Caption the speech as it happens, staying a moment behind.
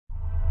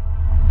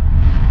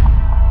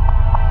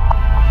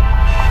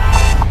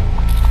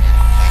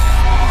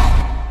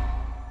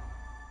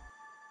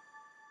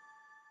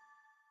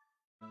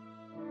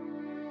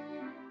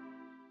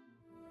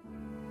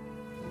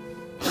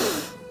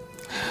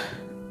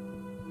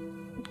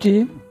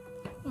Jane?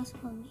 Yes,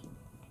 mommy.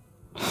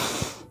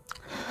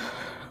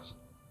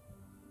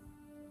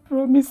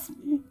 Promise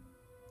me.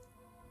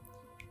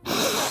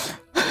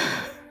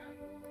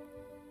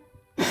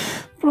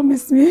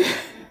 Promise me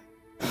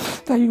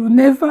that you will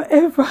never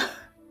ever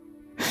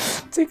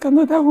take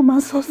another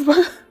woman's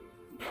husband.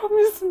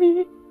 Promise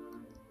me.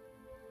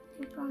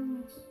 I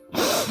promise.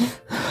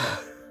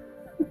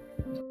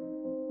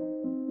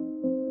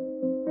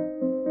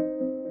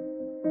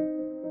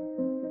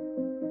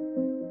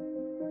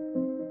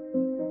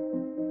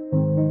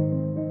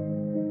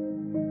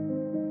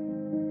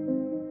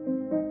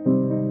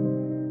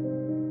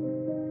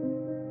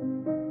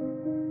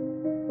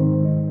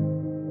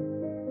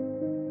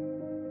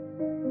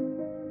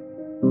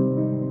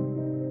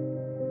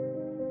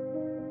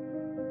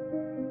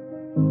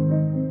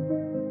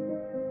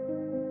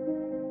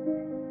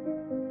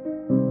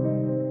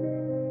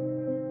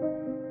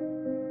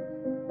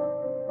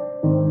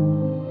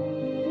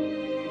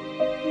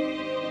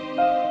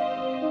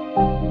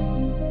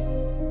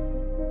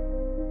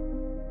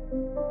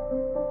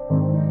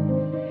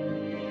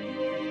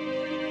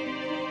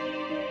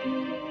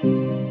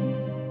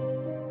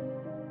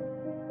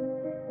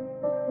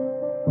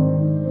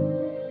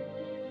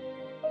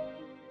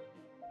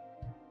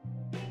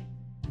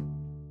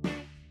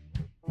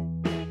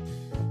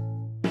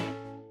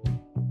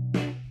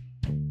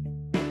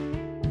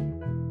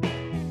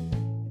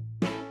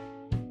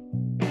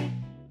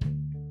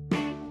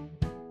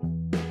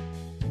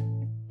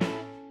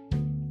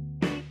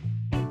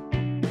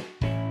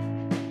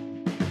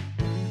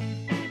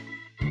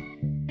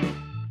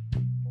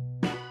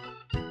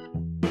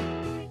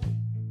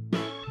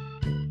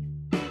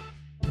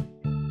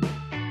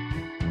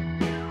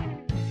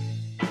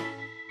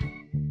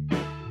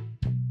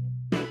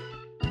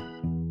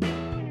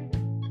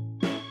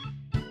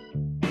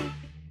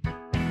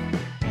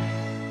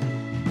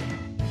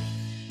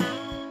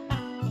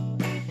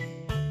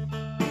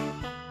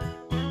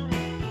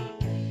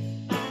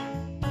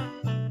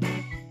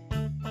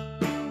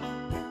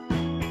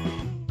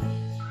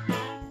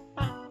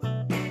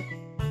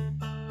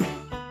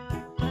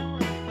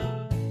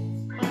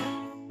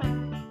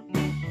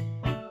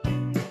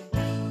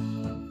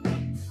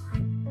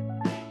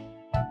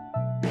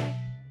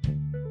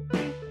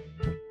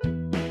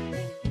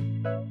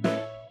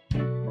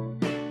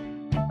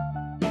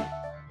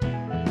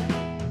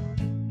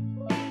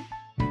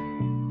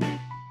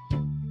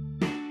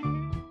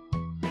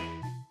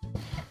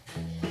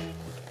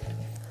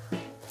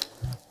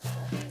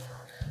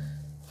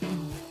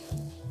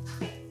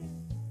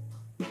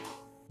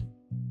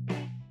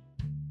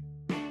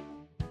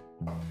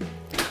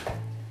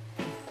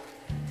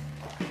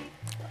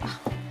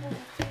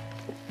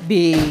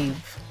 Babe,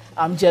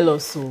 I'm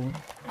jealous, so.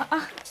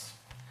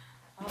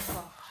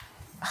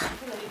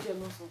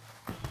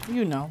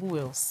 You know, who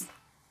else?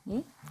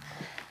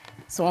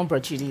 Someone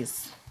brought you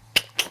this.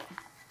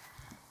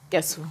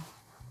 Guess who?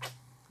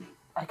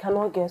 I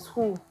cannot guess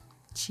who.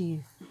 Chief.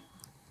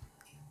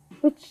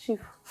 Which chief?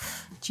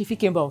 Chiefy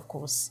Kimber, of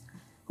course.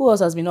 Who else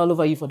has been all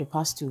over you for the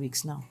past 2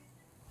 weeks now?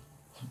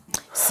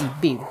 See,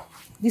 babe,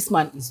 this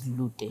man is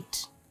loaded.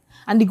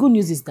 And the good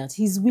news is that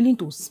he's willing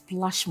to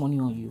splash money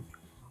on you.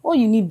 All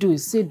you need to do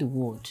is say the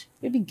word.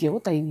 Baby girl,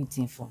 what are you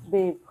waiting for?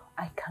 Babe,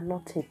 I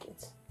cannot take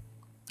it.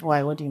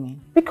 Why? What do you mean?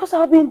 Because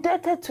I'll be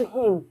indebted to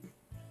him.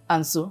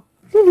 And so?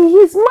 Lily,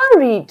 he's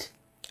married.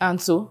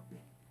 And so?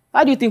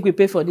 How do you think we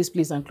pay for this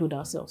place and clothe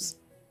ourselves?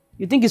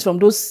 You think it's from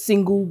those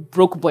single,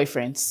 broke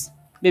boyfriends?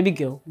 Baby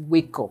girl,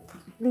 wake up.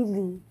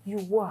 Lily, you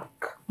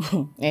work.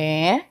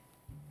 Eh?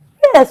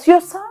 Yes,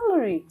 your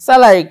salary.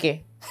 Salary,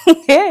 okay?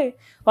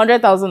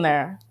 100,000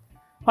 naira.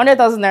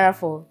 100,000 naira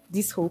for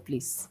this whole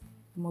place.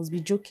 You must be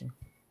joking.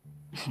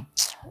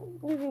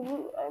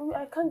 Lily,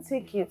 I can't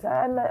take it.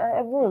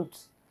 I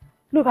won't.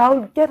 Look,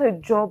 I'll get a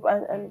job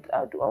and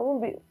I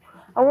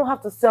won't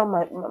have to sell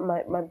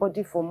my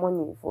body for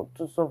money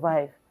to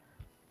survive.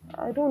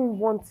 I don't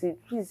want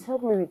it. Please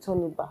help me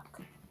return it back.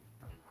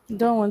 You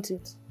don't want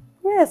it?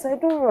 Yes, I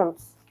don't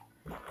want.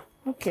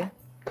 Okay.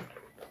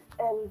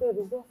 Babe,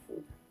 is there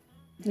food?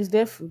 Is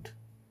there food?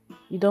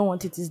 You don't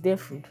want it, is there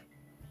food?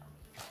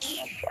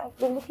 I've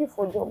been looking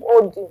for a job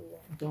all day.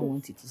 You don't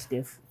want it, is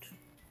there food?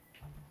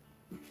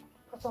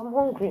 But I'm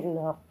hungry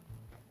now.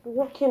 I'm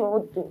working all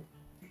day.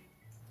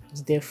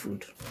 Is there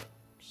food?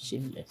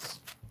 Shameless.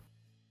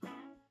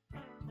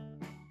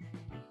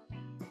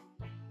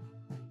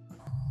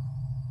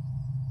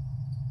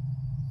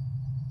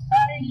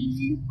 Hi,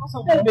 what's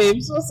up,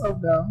 babes? What's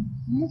up, girl?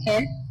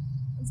 Okay.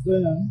 What's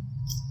going on?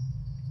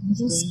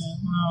 Just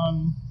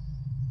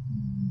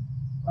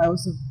I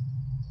was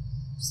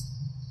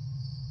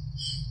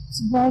it's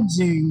about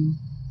Jane.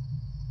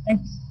 I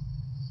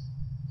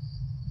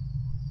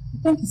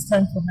think it's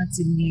time for her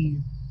to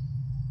leave.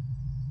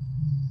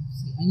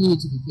 See, I need you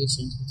to be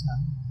patient with her.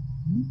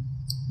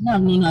 Now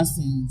I've known her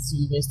since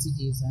university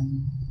days,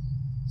 and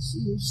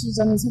she's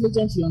an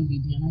intelligent young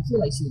lady, and I feel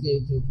like she'll get a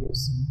job real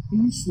soon.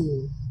 Are you sure?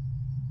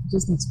 You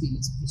just need to be a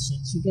little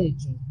patient. She'll get a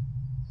job.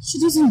 She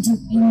doesn't do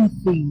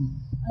anything.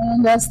 I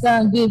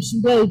understand, babe.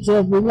 She get a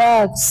job.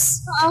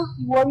 Relax.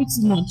 You worry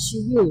too much. She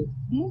will.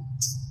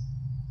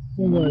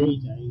 Don't worry,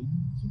 Jai.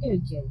 She get a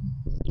job.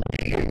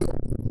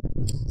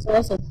 So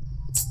what's up?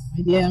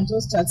 My dear, I'm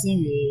just chatting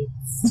with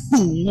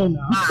you know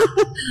now.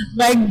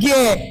 My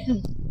girl.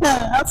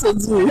 How to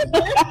do?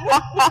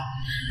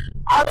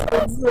 How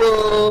to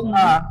do?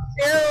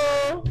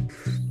 Hello.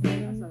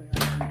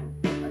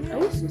 Are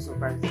you so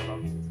surprised about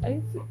it? Are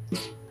you so...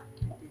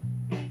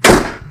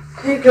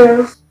 Hey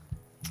girls.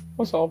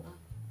 What's up?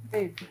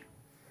 Babe,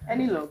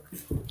 any luck?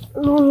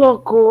 No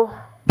luck, oh.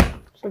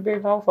 So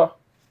babe, how far?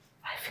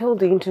 I failed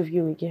the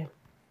interview again.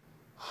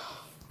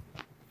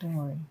 Don't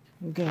worry.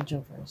 You'll get a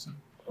job very soon.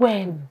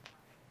 When?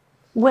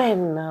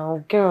 When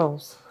now,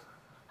 girls?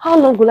 How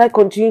long will I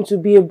continue to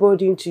be a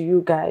burden to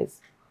you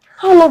guys?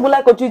 How long will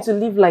I continue to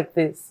live like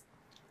this?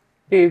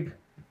 Babe,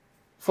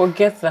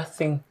 forget that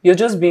thing. You're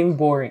just being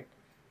boring.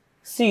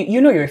 See, you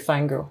know you're a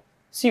fine girl.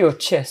 See your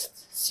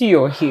chest. See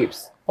your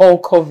hips.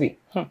 All curvy.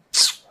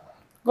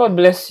 God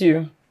bless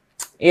you.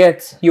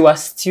 Yet, you are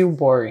still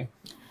boring.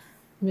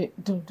 Wait,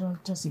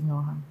 don't just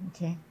ignore her,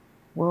 okay?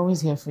 We're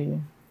always here for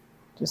you.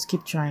 Just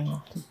keep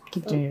trying.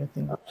 Keep doing your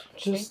thing. I'm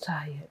just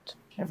tired.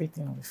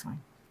 Everything will be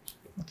fine.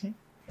 Okay?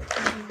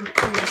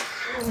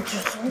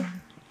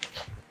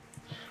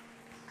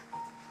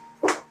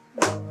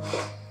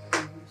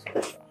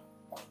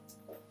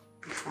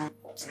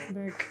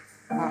 Big.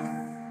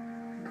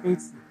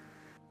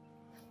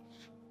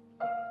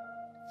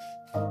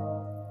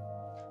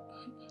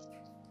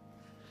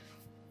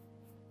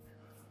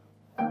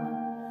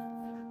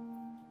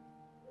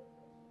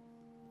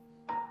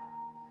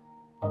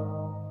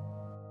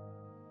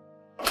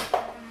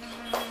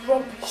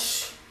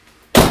 Rubbish.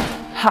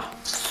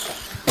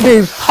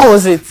 Babe, how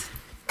was it?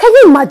 Can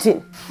you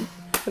imagine?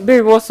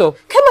 Babe, what's up?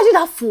 Can you imagine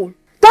that fool?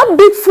 That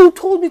big fool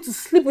told me to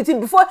sleep with him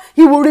before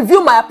he will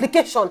review my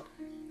application.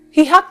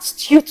 He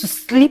asked you to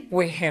sleep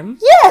with him?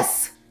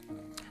 Yes!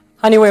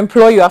 And he will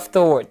employ you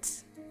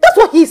afterwards. That's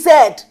what he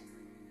said.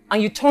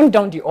 And you turned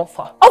down the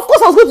offer. Of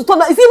course I was going to turn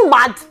down. Is he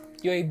mad?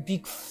 You're a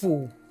big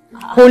fool.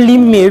 Holy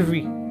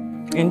Mary.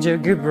 Angel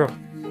Gabriel.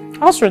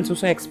 House rent will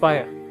soon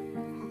expire.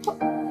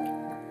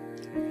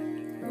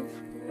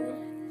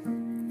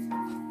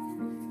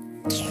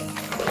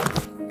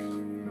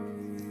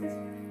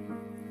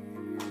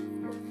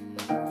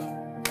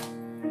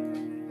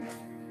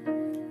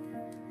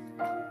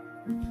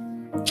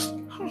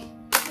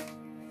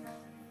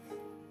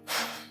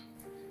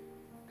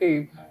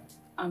 Babe,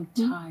 I'm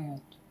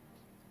tired.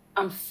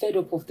 I'm fed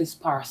up of this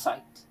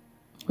parasite.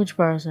 Which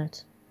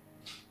parasite?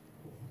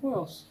 Who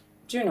else?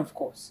 Jane, of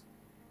course.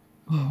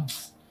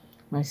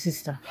 My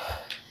sister.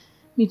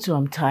 Me too,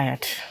 I'm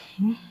tired.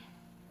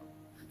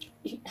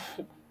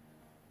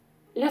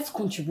 Let's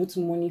contribute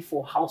money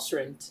for house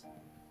rent.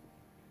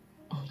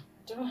 I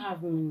don't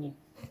have money.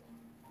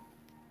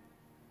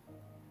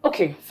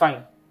 Okay,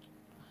 fine.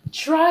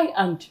 Try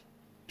and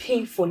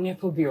pay for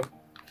NEPA bill.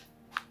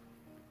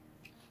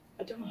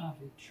 I don't have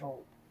a job.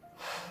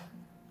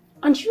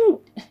 And you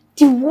know,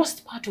 the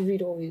worst part of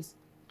it all is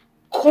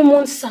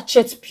common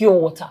sachet pure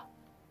water.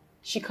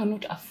 She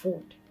cannot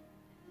afford.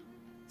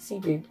 See,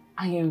 babe,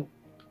 I am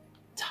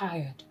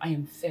tired. I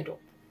am fed up.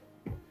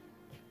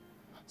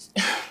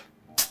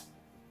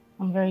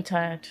 I'm very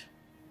tired.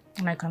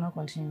 And I cannot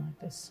continue like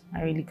this.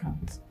 I really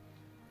can't.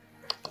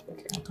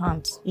 Okay. I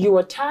can't. You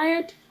are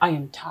tired. I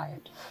am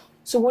tired.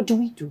 So what do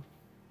we do?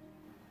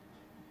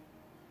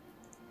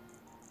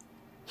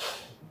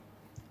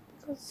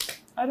 Because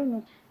I don't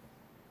know.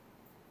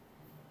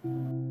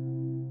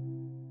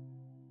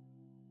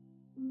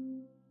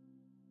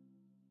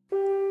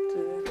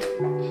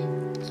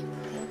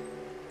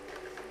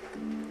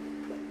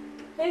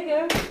 Hey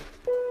girl.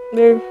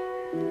 Babe,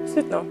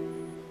 sit now.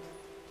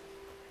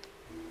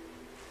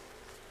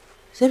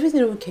 Is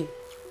everything okay?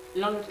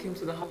 Landlord came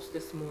to the house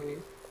this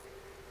morning.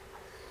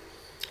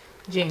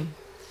 Jane,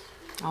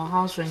 our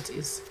house rent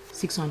is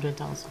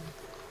 600,000.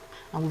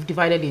 And we've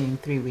divided it in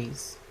 3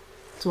 ways.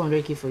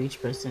 200k for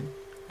each person.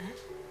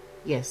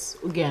 Yes,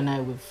 Uge and I,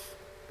 we've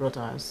brought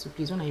ours. So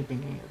please, when are you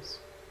bringing yours?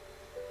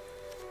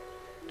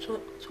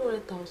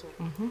 200,000.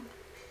 Mm-hmm.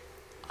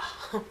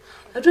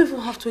 I don't even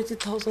have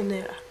 20,000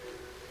 naira.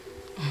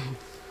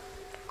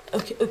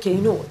 Okay,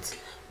 you know what?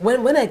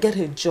 When I get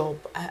a job,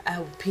 I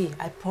will pay.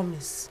 I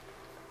promise.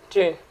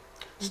 Jane,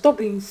 stop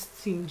being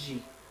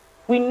stingy.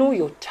 We know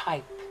your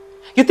type.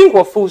 You think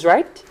we're fools,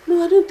 right?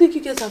 No, I don't think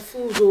you guys are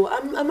fools. Though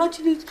I'm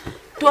actually.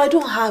 Though I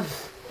don't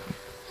have.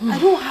 I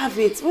don't have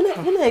it. When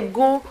I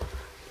go,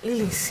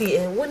 Lily, see,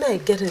 and when I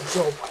get a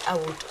job,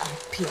 I'll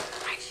pay.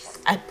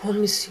 I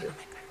promise you.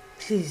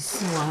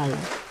 Please. No,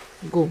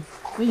 go.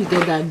 When you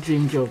get that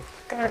dream job,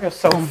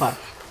 come back.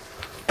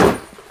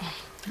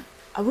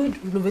 Are we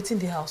renovating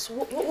the house?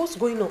 What's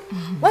going on?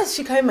 Why is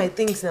she carrying my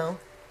things now?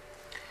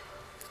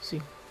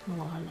 See,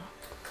 no wahala.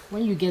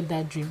 When you get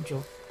that dream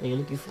job that you're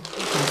looking for,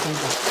 you can send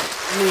that.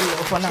 No,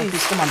 for now,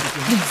 please come and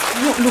begin.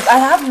 Look,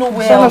 I have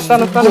nowhere else to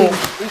go.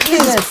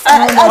 Please,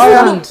 I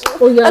don't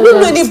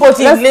know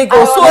anybody in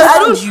Lagos, so I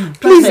don't.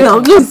 Please now,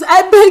 please,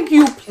 I beg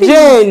you, please.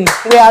 Jane,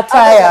 we are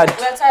tired.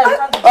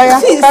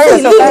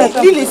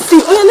 Lily,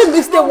 see, let me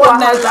stay one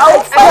night.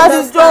 I'll find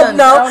this job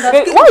now. Why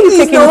are you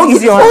taking it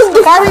easy on us?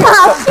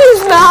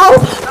 Please now,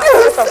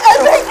 please,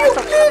 I beg you,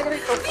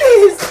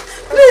 please,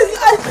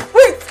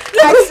 wait,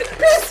 please.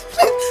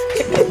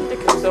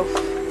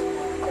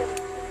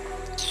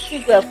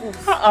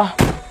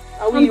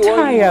 I'm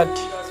tired.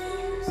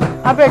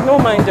 I beg, no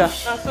mind her.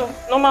 So,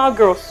 normal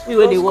girls. We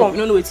were the work. We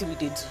don't know what we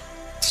did.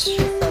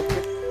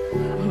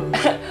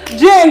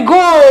 Jane,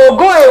 go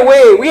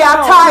away. We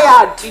are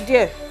tired. We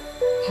did.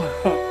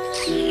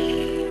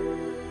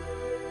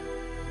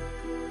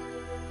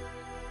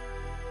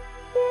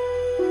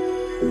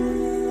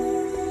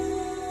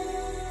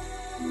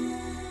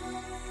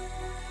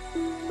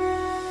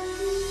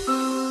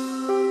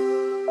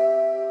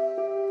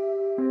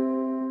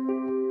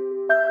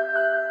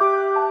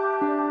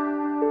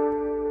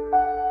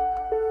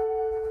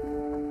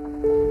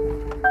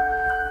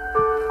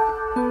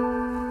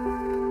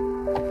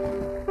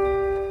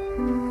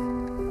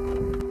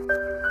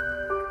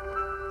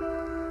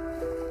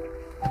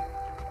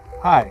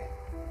 Hi.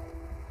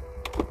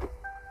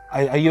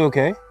 Are you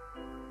okay?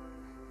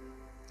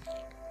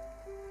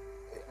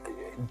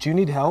 Do you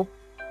need help?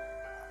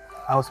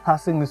 I was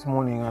passing this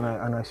morning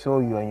and I saw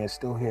you and you're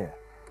still here.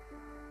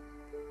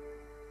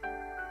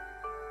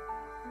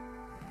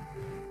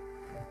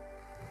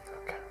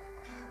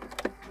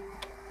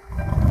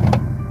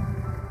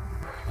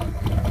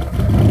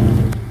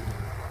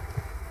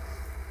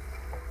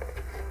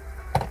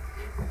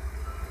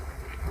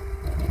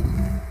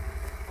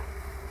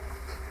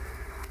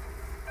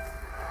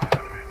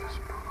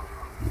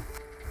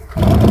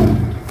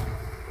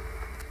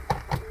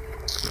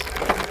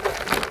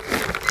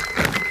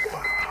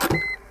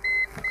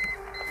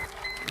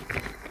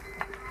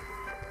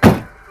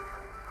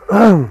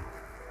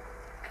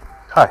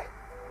 Hi.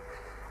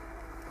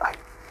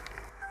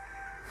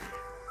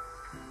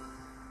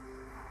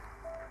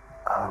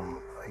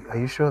 Are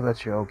you sure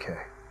that you're okay?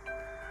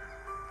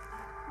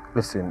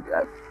 Listen,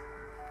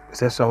 is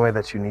there somewhere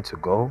that you need to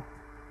go?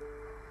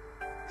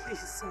 Please,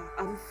 sir,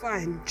 I'm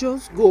fine.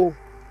 Just go.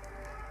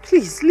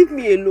 Please, leave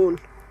me alone.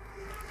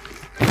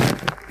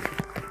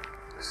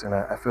 Listen,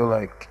 I feel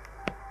like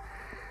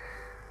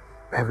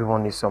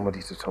everyone needs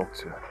somebody to talk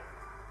to.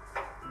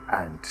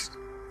 And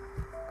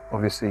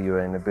obviously you're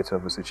in a bit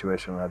of a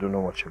situation. I don't know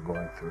what you're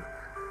going through.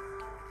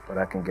 But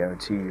I can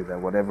guarantee you that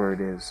whatever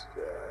it is,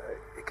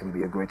 it can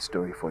be a great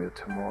story for you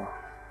tomorrow.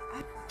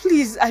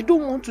 Please, I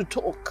don't want to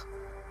talk.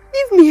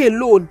 Leave me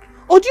alone.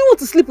 Or do you want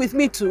to sleep with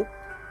me too?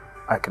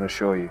 I can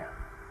assure you,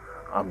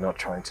 I'm not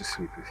trying to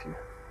sleep with you.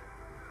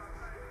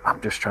 I'm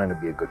just trying to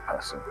be a good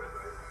person.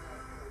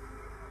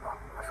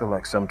 I feel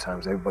like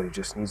sometimes everybody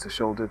just needs a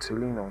shoulder to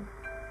lean on.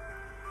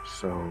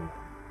 So,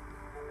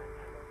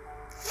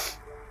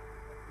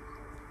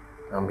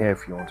 I'm here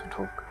if you want to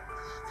talk.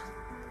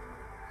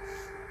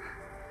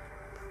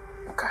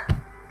 Okay.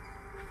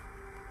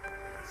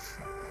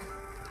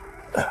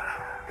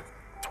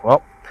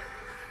 Well,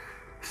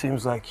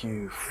 seems like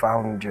you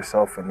found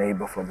yourself a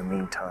neighbor for the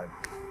meantime.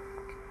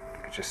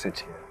 You could just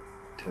sit here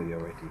till you're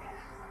ready.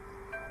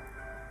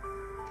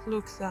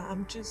 Look, sir,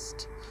 I'm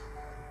just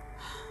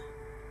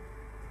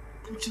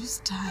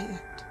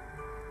tired.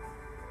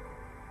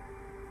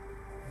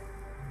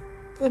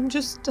 I'm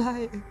just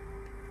tired.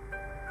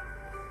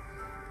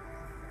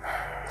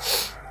 I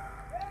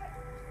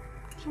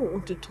don't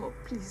want to talk,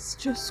 please.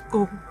 Just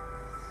go.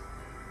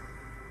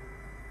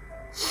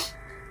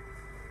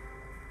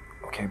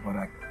 Okay, but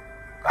I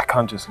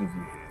can't just leave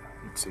you here.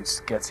 It's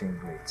getting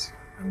late,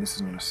 and this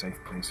is not a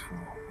safe place for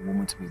a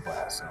woman to be by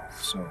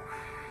herself. So,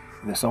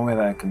 if there's somewhere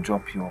that I can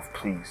drop you off,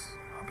 please.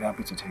 I'll be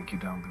happy to take you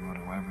down the road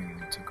or wherever you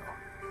need to go.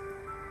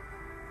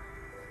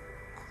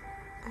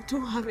 I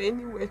don't have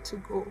anywhere to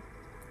go.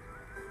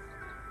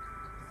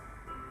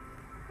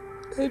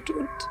 I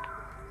don't.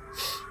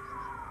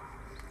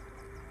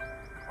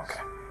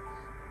 Okay.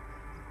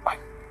 Bye.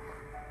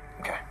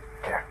 Okay,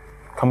 here.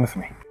 Come with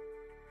me.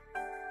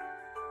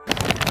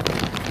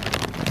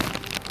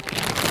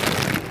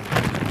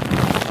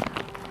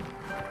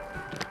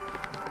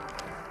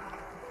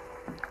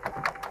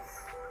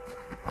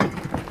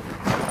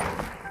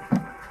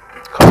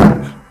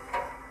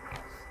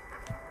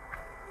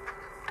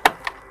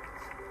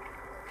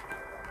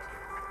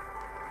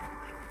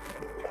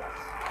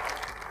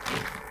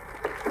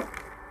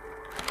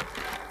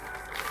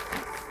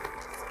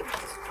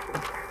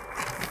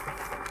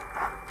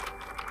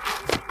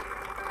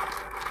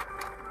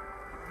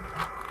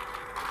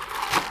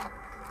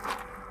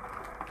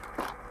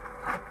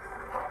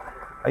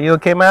 Are you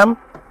okay, ma'am?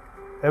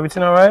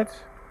 Everything all right?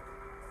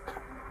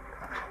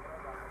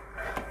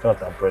 Not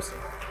that person.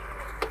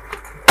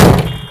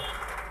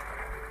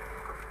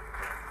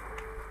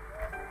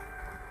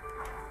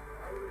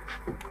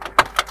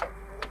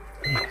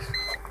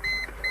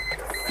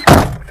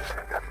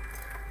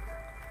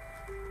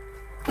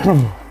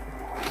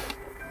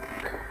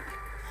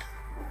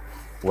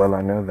 Well,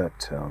 I know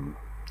that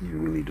you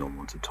really don't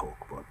want to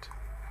talk, but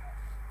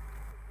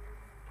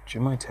do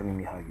you mind telling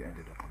me how you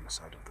ended up on the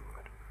side of the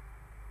road?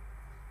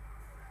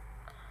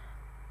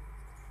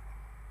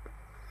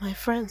 My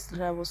friends that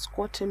I was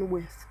squatting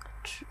with,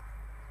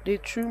 they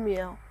threw me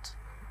out.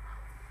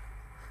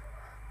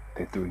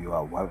 They threw you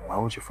out. Why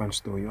would your friends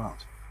throw you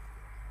out?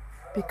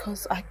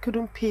 Because I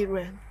couldn't pay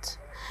rent.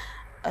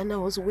 And I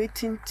was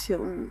waiting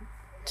till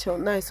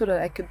night so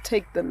that I could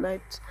take the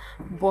night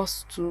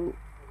bus to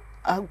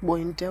Agbo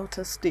in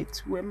Delta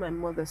State, where my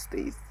mother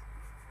stays.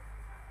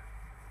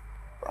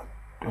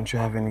 Don't you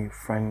have any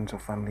friends or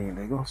family in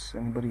Lagos?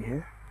 Anybody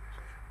here?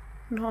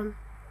 None.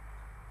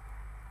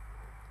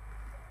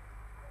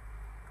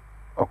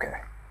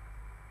 Okay.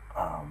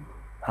 How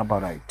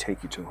about I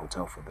take you to a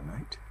hotel for the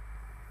night?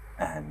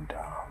 And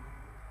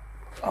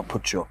I'll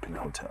put you up in the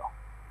hotel.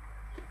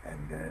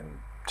 And then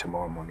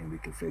tomorrow morning we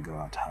can figure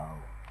out how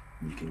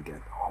you can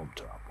get home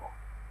to Agbo.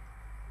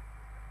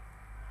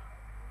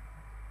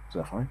 Is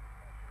that fine?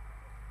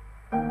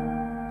 Okay.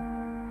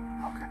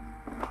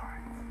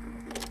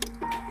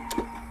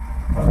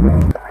 All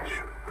right.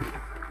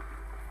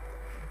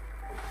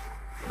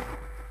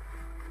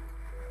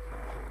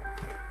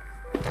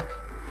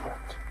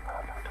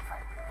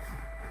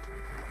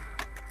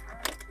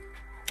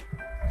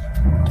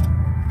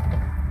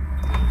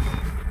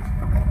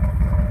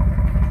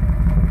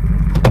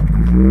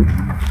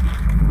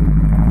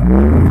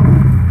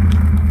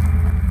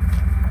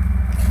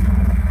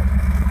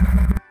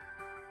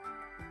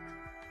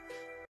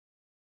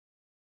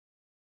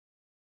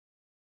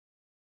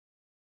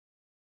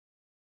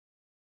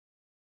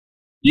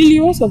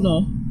 Lily, what's up now?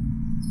 I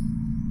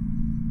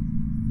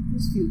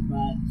just feel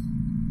bad.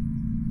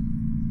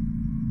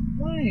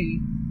 Why? I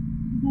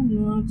don't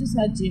know, I've just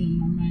had Jane on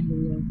my mind a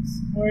lot.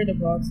 Worried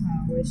about her,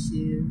 where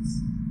she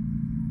is.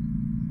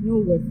 I know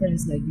we're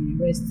friends like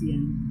university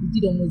and we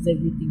did almost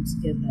everything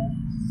together.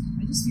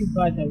 I just feel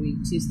bad that we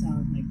chased her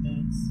out like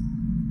that.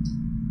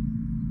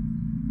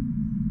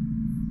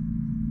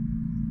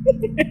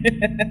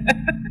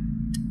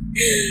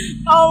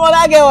 Oh, well,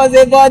 that girl was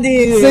a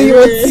body. So you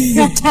were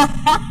teased.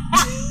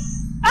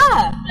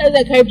 That's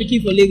like carry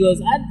pikin for Lagos.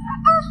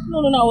 No,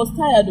 I was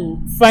tired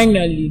though.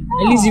 Finally.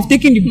 At least you've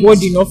taken the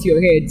burden off your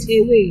head.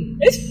 Away.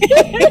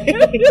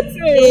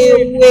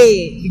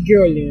 Away. The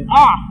girl, yeah.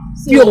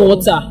 Pure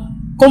water.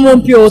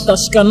 Common pure water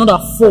she cannot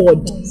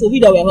afford. So we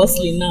that we're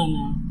hustling now,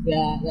 we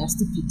are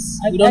stupid.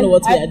 We don't know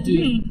what we are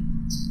doing.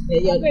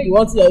 You're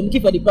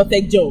looking for the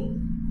perfect job.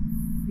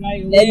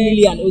 Let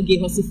Lily and Oge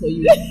hustle for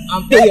you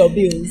and pay your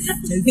bills.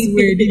 That's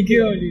where the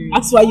girl is.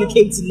 That's why you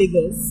came to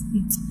Lagos.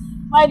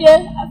 My dear,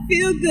 I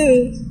feel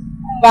good.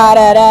 But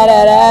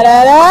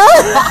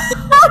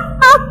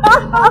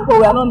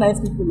we are not nice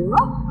people,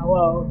 huh?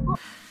 Wow.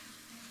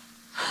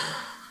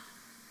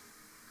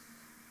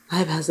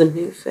 Life hasn't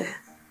been fair.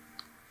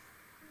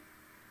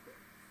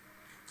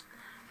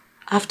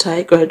 After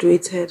I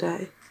graduated,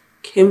 I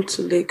came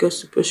to Lagos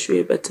to pursue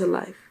a better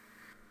life.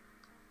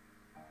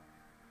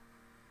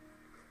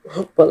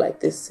 But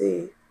like they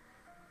say,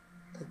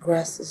 the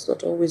grass is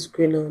not always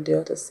greener on the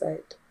other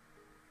side.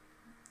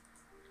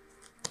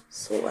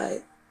 So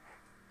I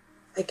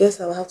guess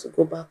I'll have to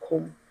go back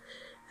home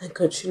and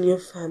continue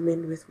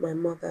farming with my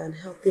mother and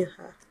helping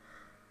her.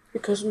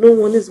 Because no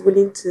one is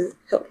willing to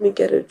help me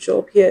get a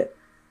job here.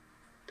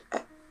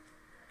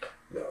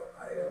 No,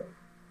 I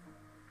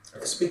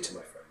can speak to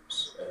my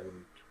friends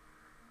and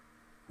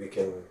we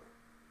can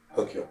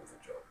hook you up with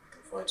a job. We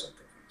can find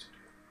something for you to do.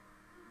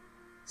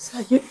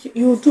 Sir,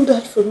 you'll do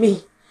that for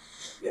me.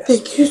 Yes.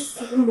 Thank you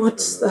so much,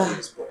 sir.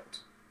 Please, point.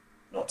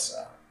 Not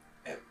sir.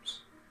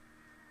 Ems.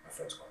 My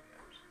friends call me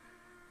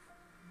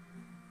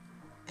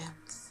Ems.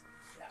 Ems.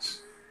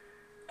 Yes.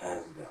 And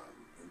in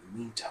the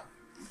meantime,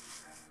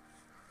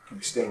 you'll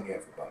be staying here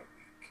for about a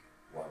week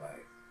while I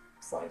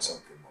find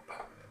something more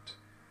permanent.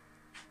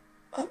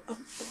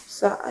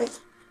 Sir,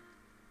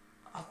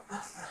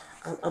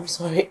 I'm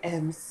sorry,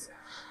 Ems.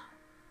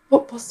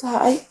 But sir,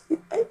 I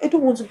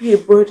don't want to be a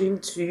burden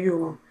to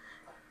you.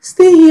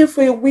 Stay here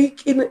for a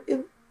week in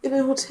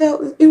a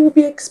hotel. It will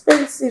be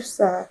expensive,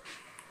 sir.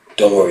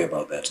 Don't worry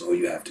about that. All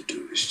you have to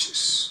do is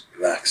just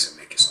relax and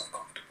make yourself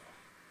comfortable.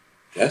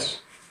 Yes?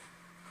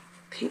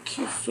 Thank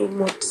you so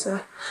much,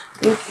 sir.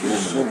 Thank you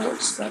so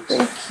much, sir.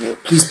 Thank you.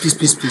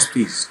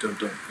 Please.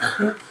 Don't.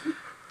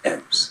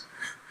 Ems.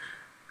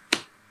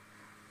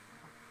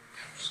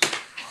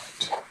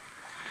 Right.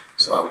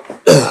 So I'll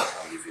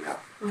leave you now.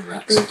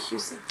 Relax. Thank you,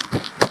 sir.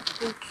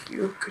 Thank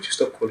you. Could you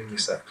stop calling me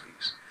sir,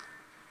 please?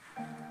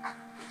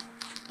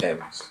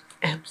 Ems.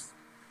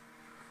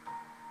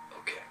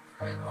 Okay.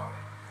 All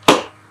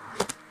right.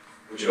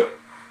 Enjoy.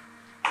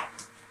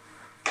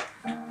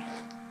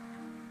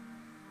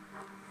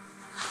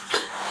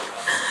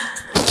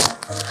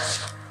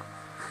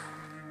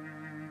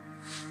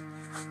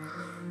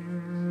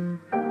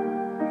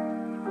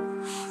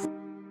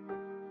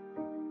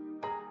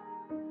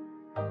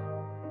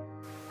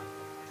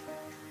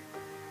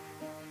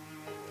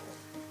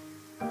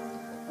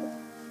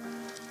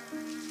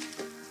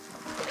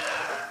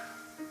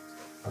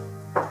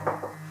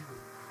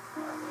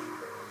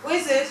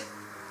 is it?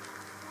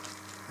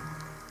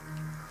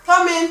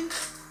 Come in.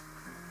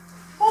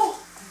 Oh.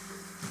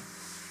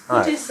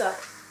 What is that?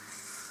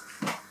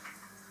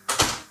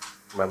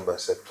 Remember, I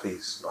said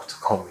please not to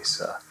call me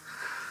sir.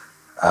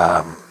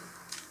 I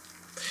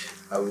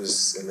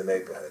was in the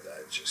neighborhood.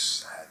 I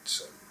just had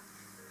some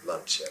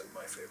lunch at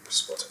my favorite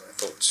spot, and I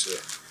thought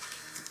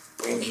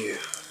to bring you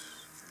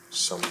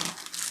some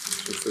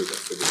food. I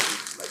figured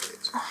you'd like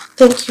it. Oh,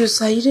 thank you,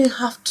 sir. You didn't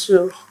have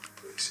to.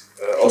 Please.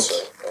 Also,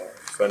 a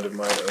friend of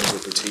mine owns a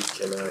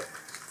boutique, and I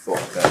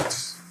thought that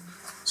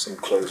some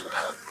clothes would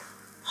help.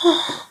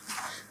 Oh,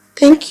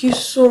 thank you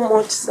so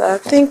much, sir.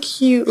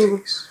 Thank you.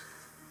 Please.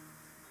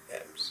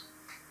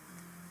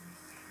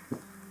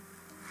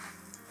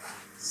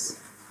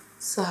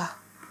 Sir.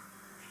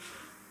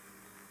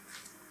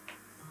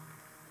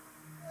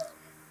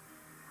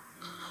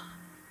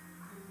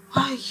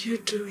 Why are you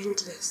doing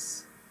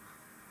this?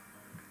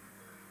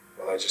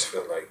 Well, I just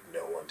feel like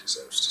no one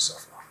deserves to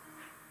suffer.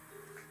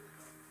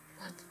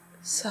 But,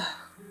 sir,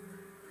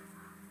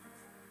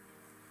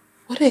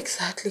 what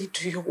exactly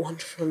do you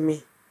want from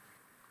me?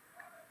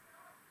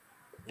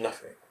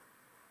 Nothing.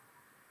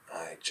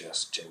 I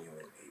just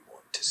genuinely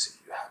want to see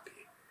you happy.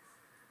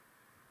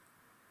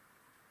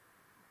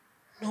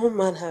 No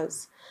man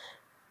has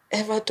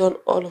ever done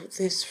all of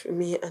this for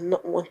me and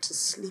not want to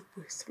sleep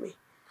with me.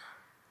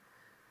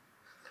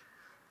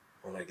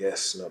 Well, I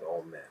guess not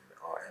all men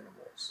are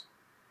animals.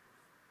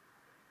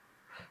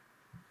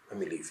 Let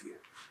me leave you.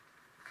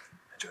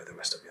 Enjoy the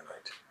rest of your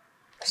night.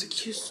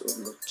 Thank you so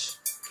much.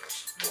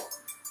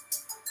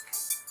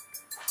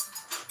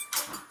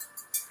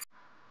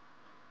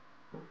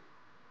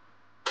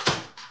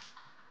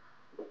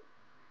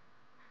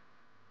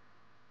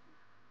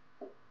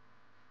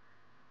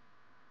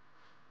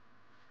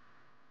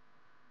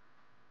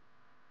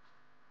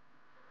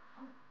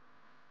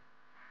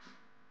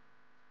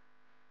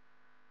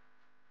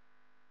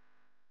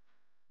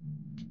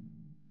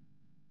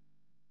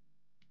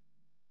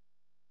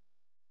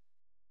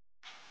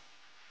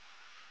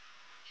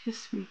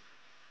 Kiss me,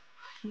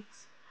 please.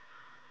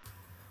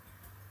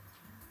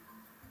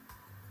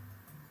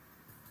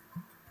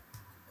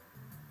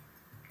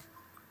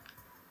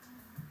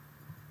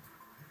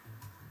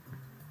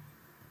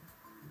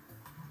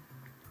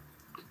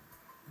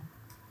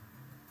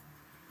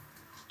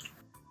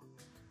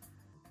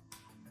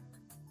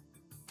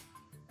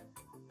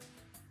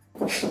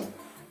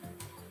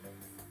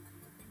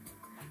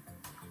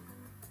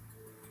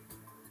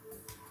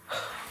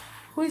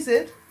 Who is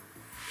it?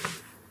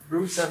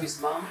 Room service,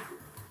 ma'am.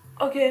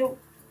 Okay,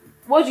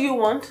 what do you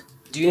want?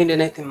 Do you need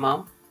anything,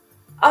 ma'am?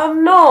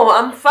 No,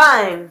 I'm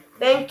fine.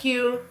 Thank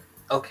you.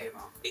 Okay,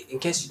 ma'am. In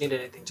case you need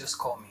anything, just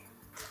call me.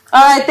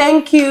 Alright,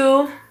 thank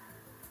you.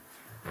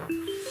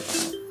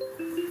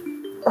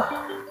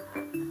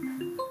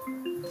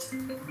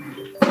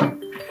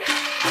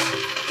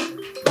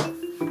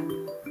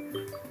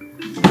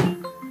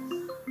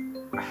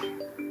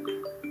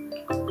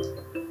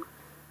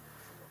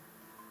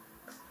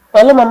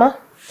 Hello, Mama.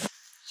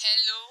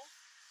 Hello.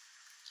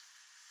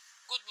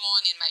 Good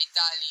morning, my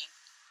darling.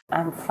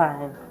 I'm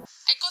fine.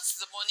 I got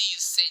the money you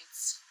sent.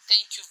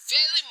 Thank you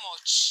very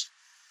much.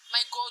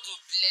 My God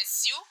will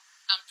bless you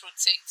and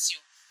protect you.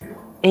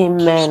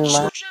 Amen, Your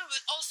Ma. children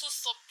will also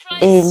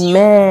surprise you.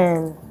 Amen.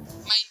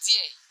 My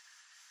dear,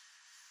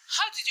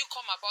 how did you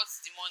come about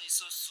the money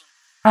so soon?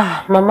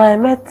 Mama, I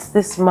met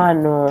this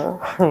man. Oh.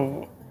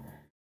 Man?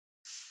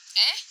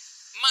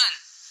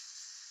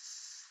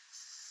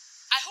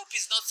 I hope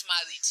he's not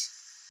married.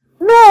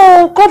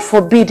 No, God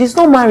forbid. He's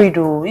not married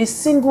though. He's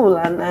single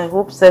and I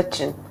hope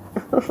searching.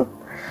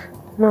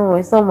 No,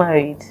 he's not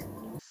married.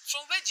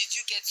 From where did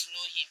you get to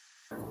know him?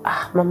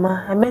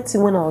 Mama, I met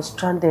him when I was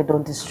stranded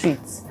on the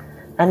streets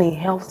and he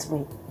helped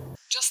me.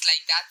 Just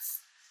like that?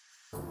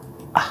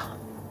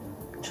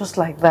 Just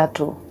like that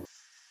too.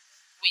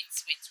 Wait.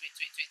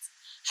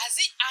 Has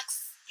he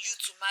asked you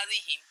to marry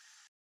him?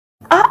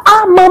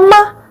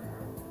 Mama!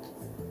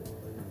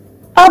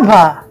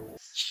 Abba!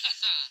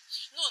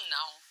 No,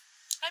 now.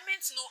 I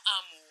meant no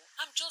amo.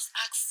 I'm just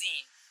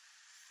asking.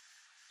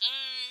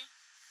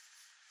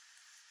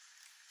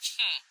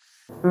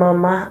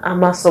 Mama,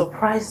 I'm as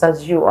surprised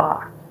as you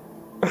are.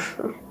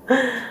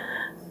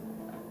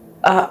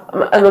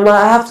 Mama,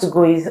 I have to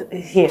go. He's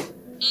here.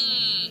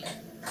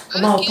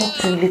 Mama, I'll talk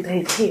to you later.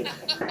 He's here.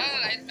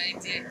 Alright, my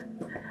dear.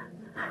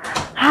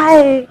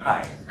 Hi.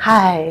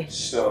 Hi.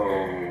 So,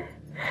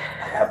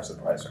 I have a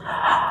surprise for you.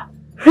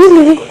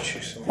 Really? I got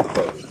you some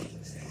clothes.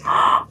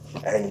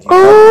 And you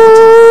have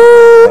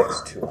the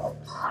next 2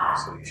 hours,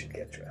 so you should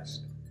get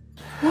dressed.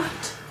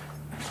 What?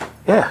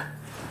 Yeah.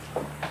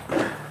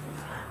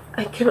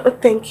 I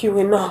cannot thank you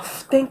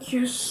enough. Thank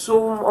you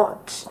so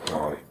much.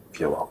 Oh,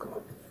 you're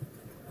welcome.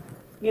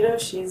 You know,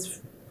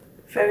 she's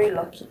very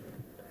lucky.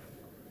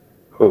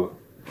 Who?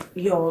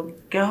 Your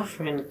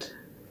girlfriend.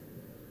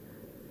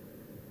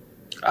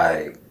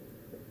 I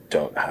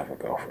don't have a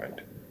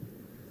girlfriend.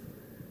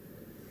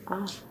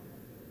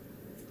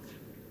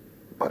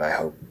 But I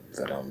hope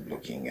that I'm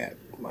looking at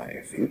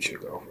my future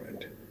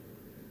girlfriend.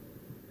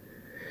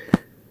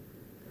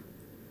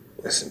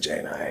 Listen,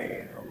 Jane,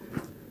 I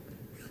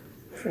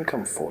think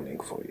I'm falling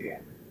for you.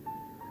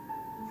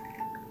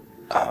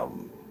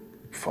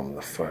 From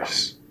the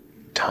first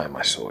time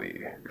I saw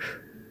you.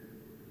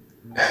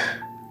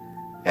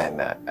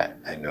 And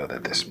I know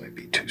that this might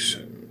be too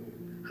soon.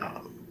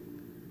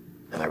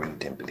 And I really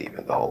didn't believe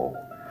in the whole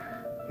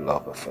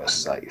love at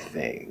first sight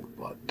thing,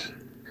 but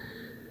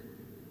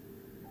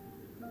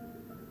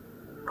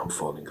I'm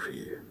falling for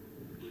you.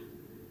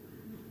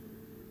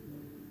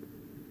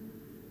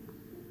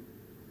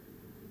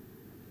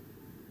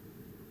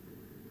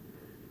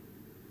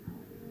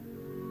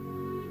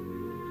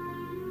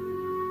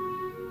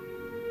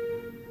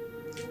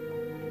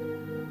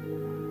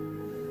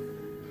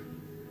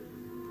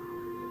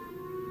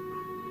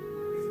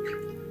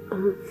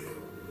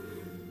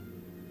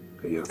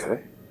 Are you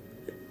okay?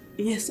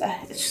 Yes,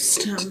 I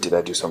just... Did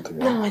I do something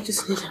wrong? No, I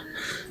just need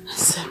a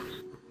sip.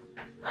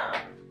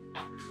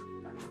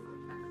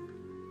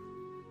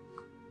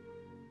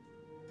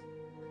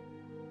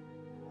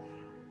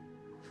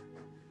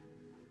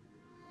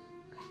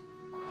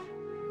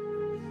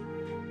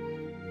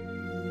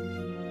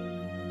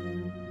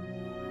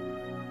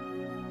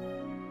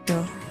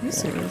 Are you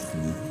serious?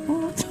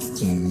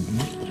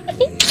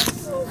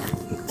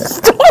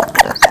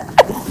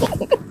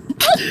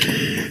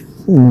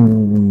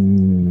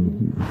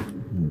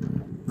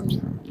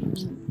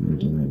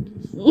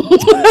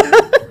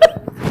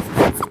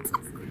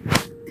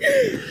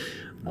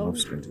 I love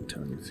spending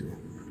time with you.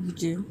 You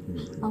do?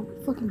 How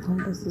fucking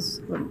time does this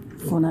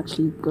phone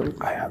actually go?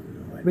 I have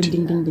no idea. Ring,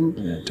 ding, ding, ding.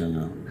 Yeah, I don't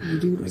know. You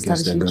do I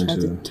guess they're going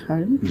to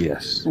turn?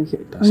 Yes. Okay.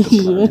 That's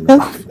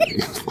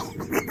the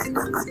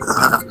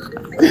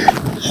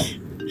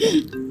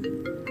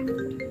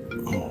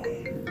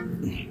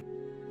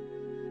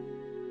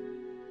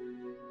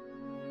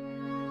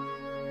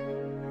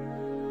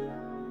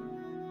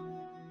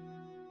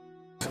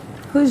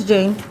Who's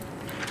Jane?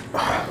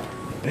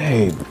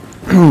 Babe,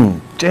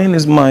 Jane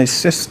is my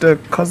sister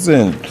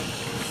cousin.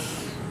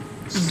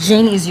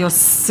 Jane is your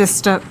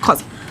sister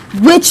cousin.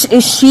 Which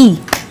is she?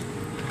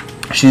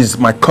 She's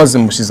my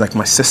cousin, but she's like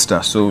my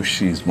sister, so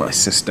she's my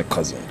sister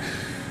cousin.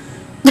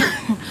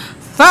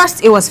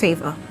 First it was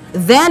Favor,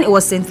 then it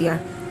was Cynthia,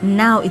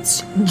 now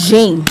it's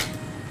Jane.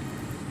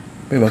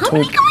 Babe, How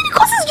many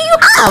cousins do you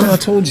have? I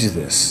told you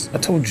this. I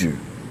told you.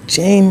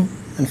 Jane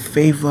and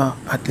Favor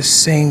are the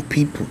same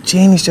people.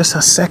 Jane is just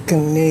her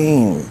second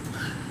name.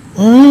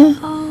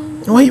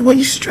 Why are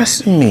you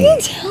stressing me? You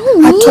tell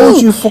me. I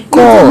told you,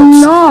 forgot.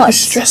 You're not. You're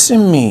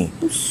stressing me.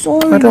 I'm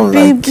sorry, I don't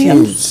baby. like you.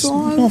 I'm It's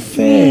sorry. not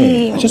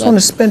fair. I just want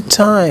to spend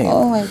time.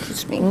 Oh,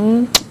 kiss me.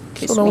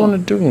 That's what I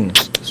want to do.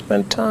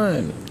 Spend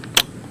time.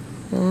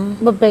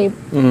 But babe,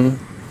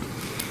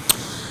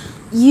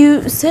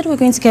 you said we're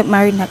going to get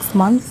married next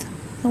month.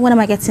 When am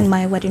I getting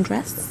my wedding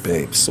dress?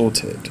 Babe,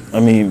 sorted. I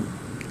mean,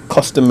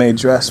 custom-made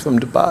dress from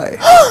Dubai.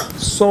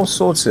 So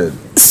sorted.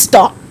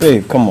 Stop.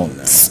 Babe, come on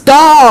now.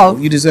 Stop.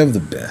 You deserve the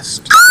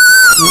best.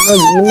 You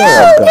know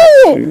I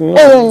got you. You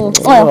know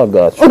I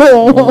got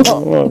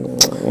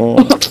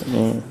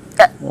you.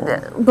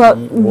 But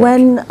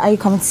when are you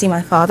coming to see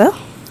my father?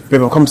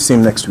 Babe, I'll come to see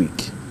him next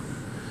week.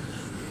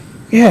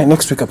 Yeah,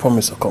 next week I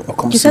promise I'll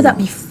come You see said that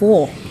him.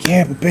 before.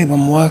 Yeah, but babe,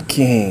 I'm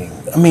working.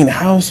 I mean,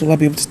 how else will I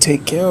be able to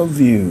take care of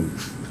you?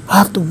 I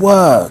have to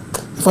work.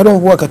 If I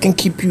don't work, I can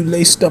keep you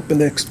laced up in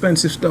the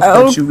expensive stuff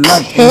that you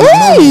like. You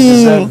know you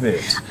deserve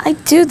it. I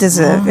do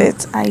deserve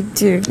it. I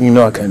do. You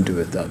know I can't do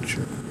without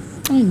you.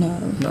 I know.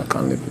 No, I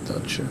can't live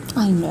without you.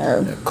 I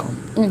know. Yeah, come.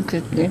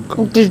 Okay.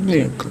 Come.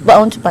 But I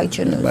want to bite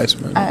your nose. Bite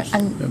my nose.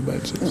 Yeah,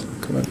 bite it.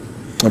 Come on.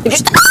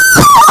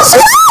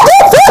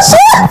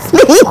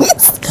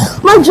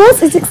 My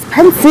dress is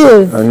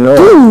expensive. I know.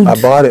 Dude.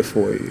 I bought it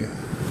for you.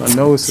 I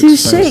know it's Touche.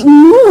 expensive.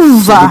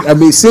 Move. I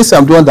mean, since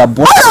I'm doing that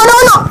book.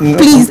 No.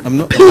 Please. I'm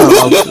not.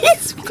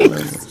 Please.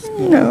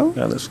 No.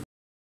 Yeah, let's go.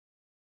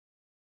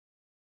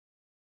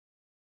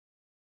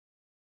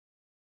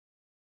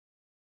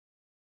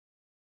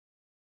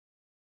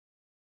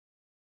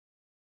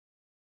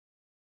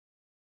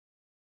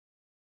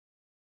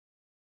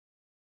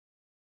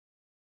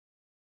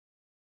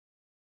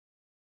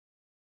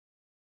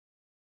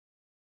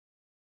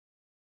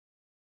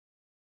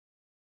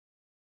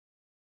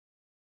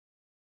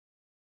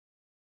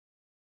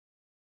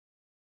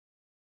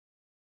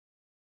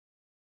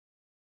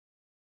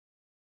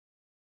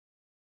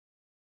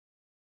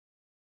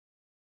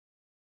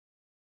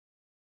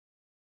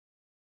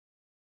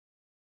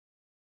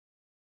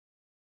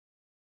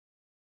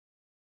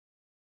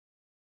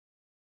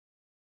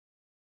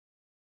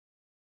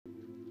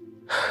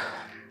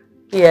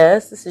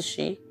 Yes, this is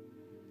she.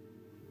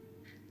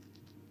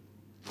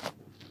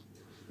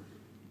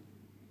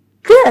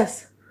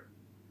 Yes.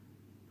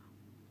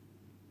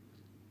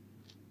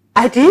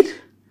 I did?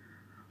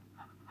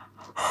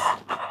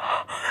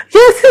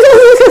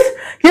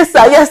 Yes,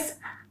 sir, yes.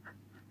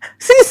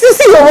 See,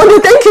 your wonder.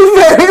 Thank you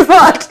very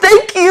much.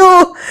 Thank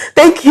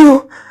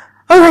you.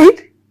 All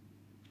right.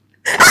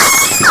 I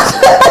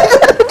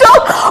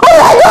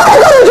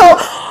got a job.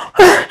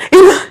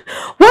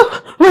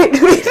 Wait.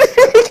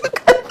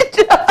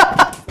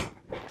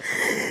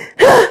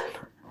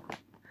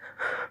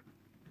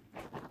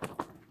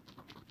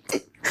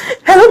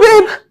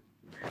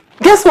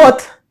 guess what?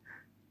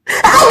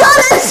 I got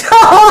a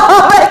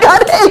job! I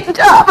got a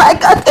job! I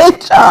got a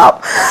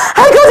job!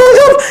 I got a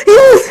job!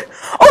 Yes!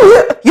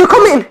 Oh, you're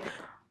coming!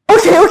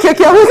 Okay, I'm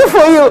waiting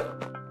for you.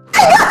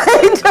 I got a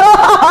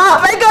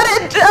job! I got a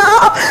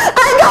job!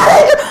 I got a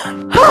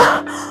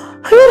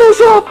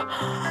job!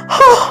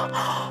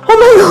 Oh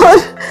my god!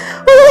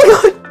 Oh my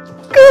god!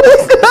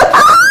 Goodness!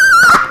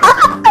 I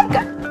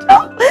got a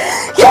job!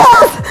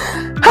 Yes!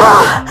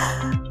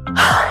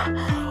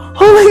 Oh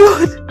my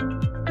god!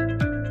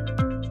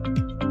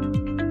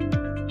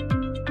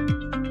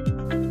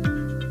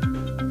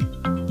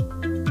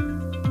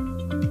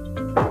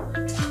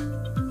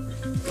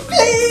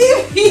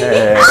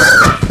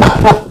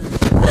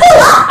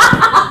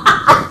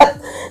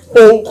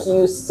 Thank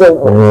you so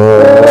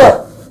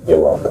much. You're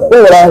welcome. What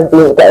would I have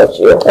been without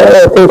you?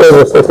 I think I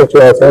was such a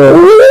child. I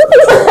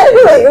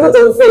feel like you're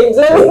so faint.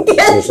 Let me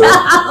get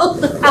out.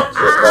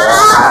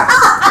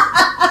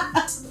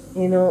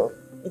 You know,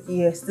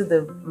 you're still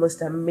the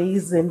most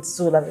amazing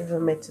soul I've ever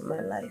met in my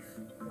life.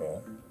 Yeah.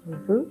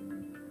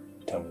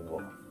 Tell me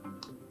more.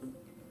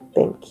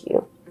 Thank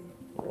you.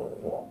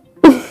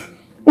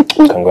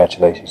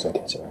 Congratulations on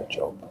getting the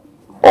job.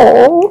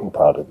 Oh, I'm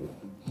proud of you.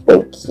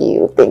 thank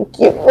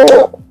you.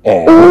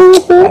 And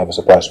I have a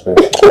surprise for you.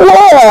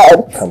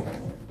 What? Come.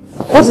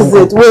 What is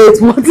it?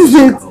 Wait, what is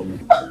it?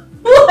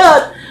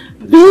 What?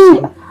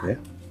 Yeah.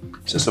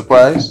 It's a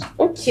surprise.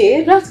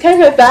 Okay, let's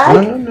carry her back.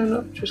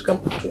 No. Just come.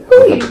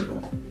 Where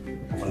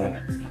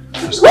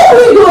Just are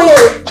we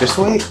going? Just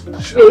wait.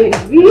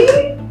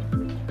 Baby?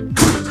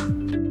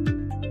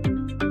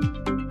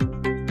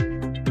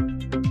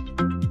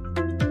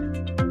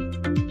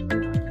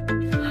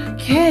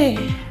 Okay.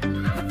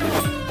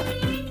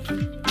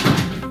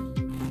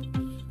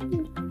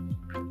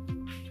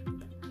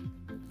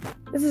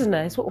 This is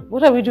nice.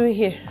 What are we doing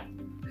here?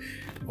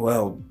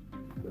 Well,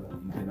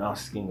 you've been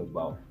asking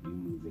about you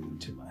moving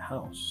into my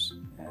house.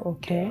 And,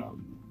 Okay.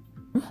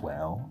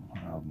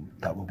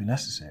 That will be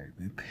necessary,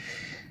 babe.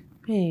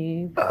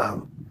 Babe.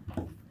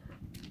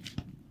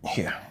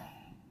 Here.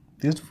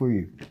 This is for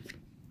you.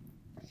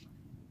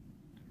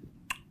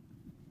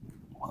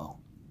 Well,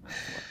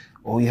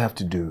 all you have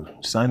to do,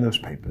 sign those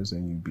papers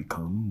and you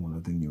become one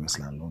of the newest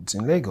landlords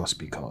in Lagos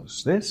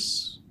because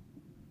this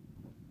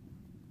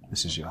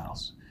is your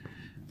house.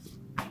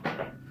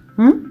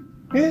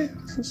 Yeah,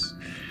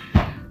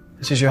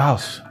 this is your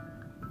house.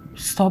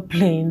 Stop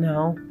playing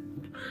now.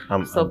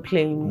 Stop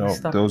playing. No,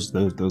 Stop. those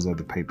are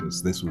the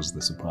papers. This was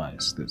the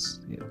surprise. This,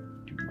 yeah,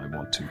 you might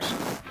want to. So.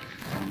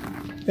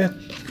 Yeah.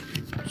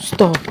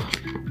 Stop.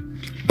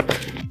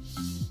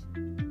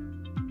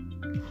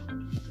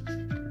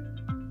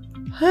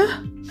 Huh?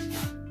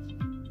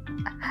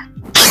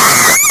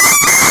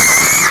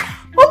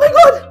 Oh my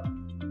god!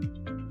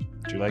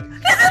 Do you like it?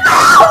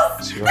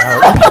 This It's your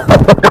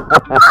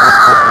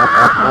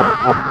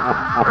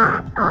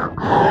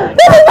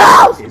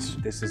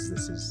house. This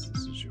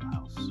is your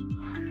house.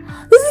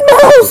 This is my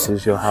house! This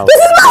is your house.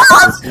 This is my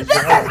house! This is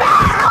my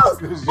house!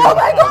 Oh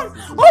my god!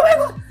 Oh my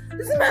god!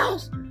 This is my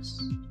house!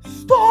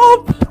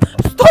 Stop!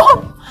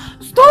 Stop!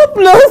 Stop!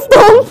 No,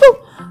 stop!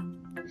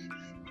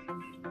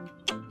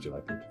 Do you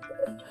like it?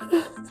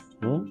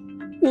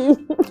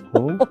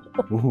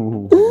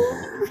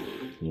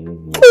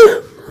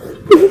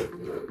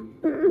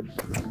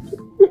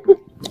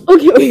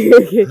 Okay.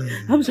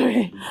 I'm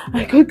sorry.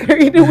 I got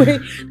carried away.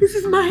 This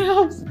is my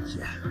house.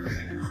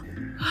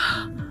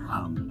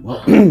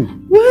 Well,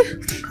 What?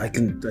 I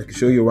can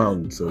show you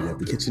around. So you have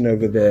the kitchen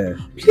over there.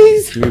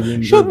 Please, 3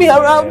 rooms show me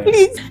over around, there.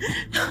 please.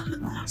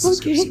 Some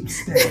Okay.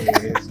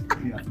 stairs.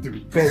 You have 3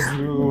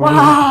 bedrooms.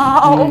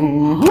 Wow.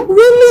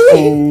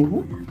 Really?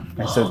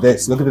 And so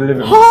this. Look at the living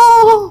room.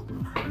 Oh.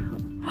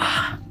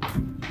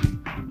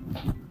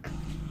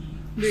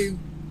 Babe,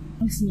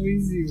 it's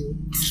noisy.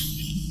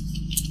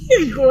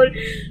 Oh God.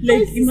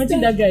 Like,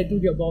 imagine that guy I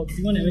told you about,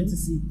 the one I went to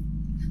see.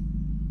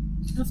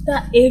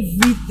 After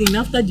everything,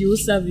 after the whole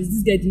service,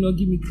 this guy did not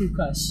give me cool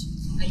cash.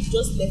 And you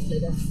just left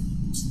like that.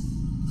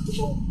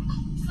 You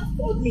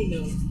called me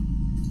now.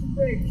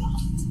 Babe,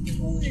 you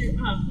know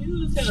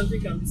this kind of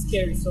thing can be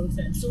scary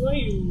sometimes. So when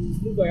you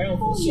move around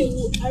for shit,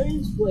 you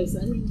arrange voice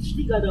and you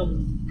figure that out.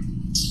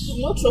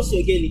 You not trust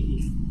your girl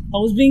again. I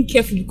was being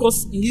careful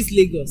because in this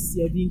Lagos,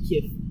 you're being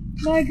careful.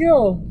 My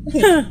girl.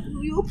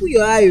 You open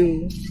your eye,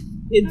 oh.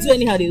 They do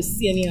anyhow, they'll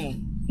see anyhow.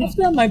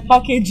 After my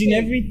packaging,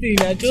 everything,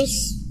 I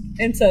just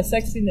enter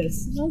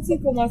sexiness.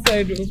 Nothing come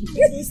outside, though.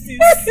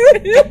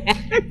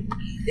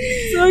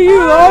 So you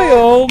are your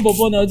own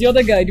Bobo now. The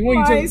other guy, the one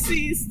you told. My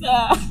sister.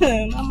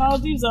 I'm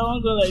Maldives, I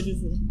won't go like this.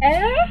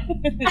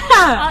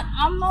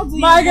 I'm not doing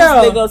My this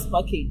girl. Lagos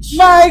package.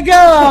 My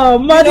girl,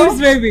 Maldives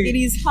baby. It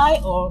is high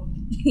or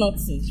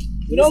nothing.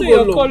 We You don't say go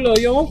your low. color,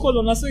 your own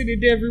color, that's why they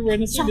do everywhere.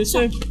 That's why they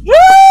shine.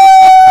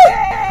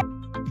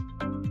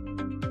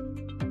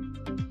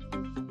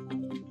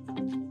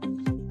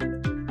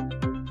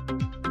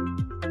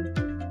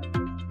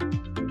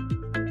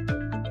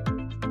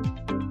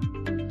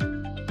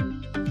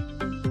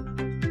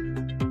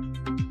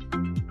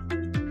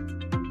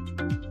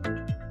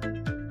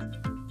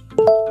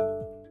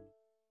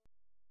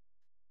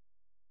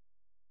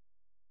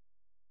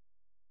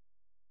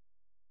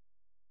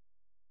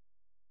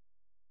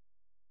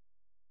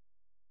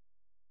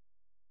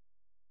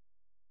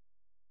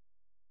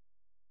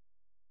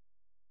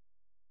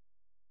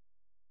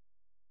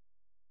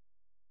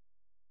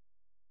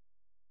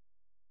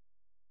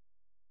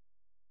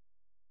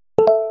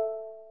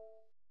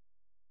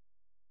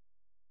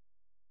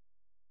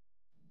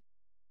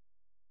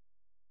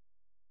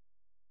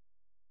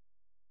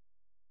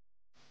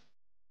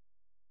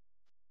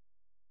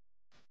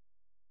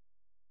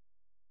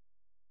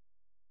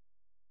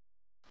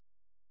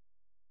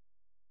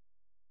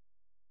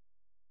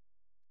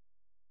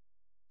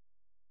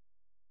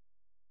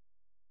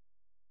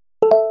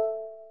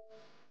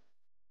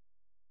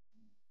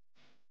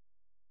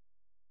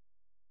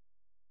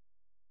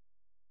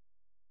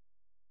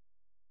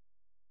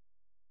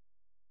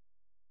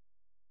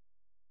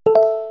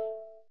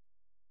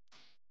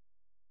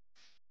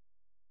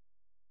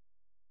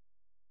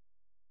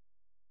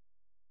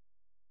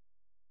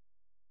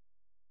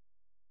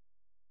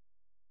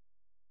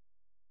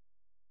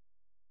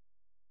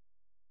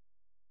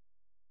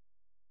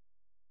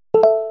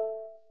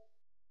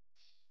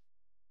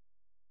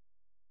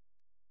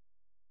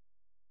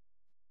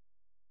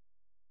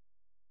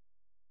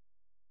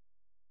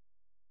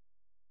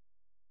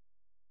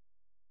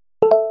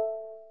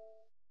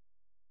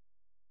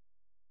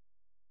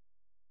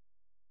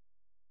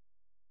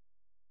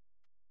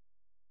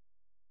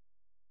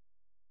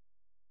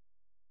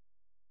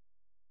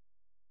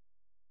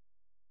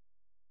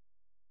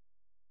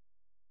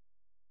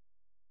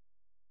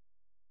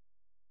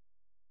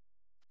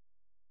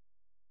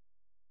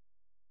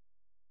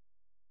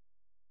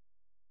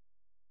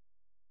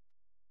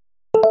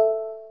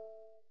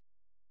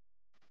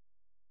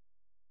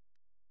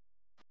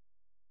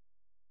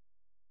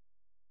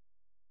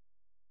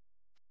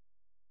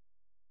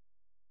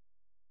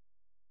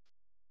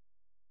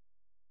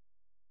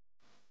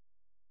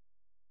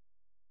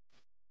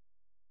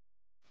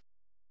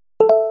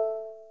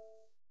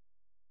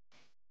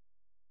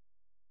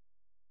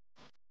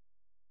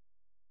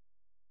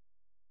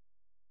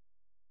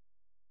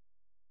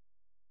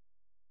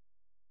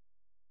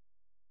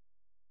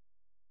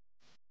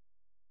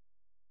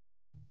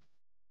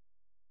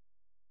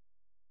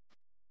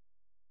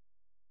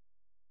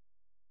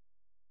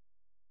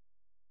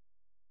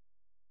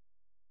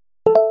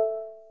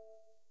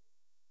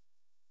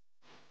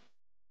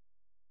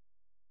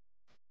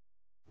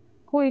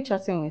 Who are you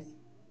chatting with?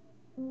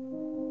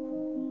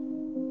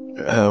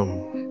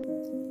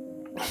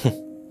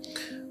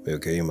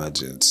 Okay,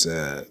 imagine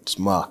it's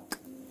Mark.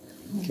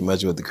 Can you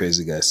imagine what the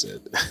crazy guy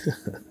said?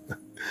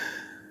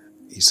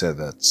 He said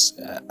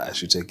that I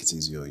should take it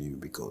easy on you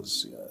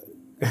because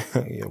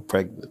you're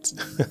pregnant.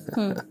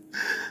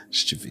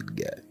 Stupid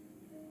guy.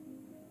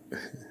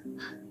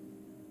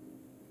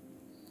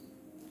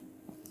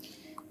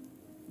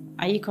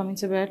 Are you coming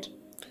to bed?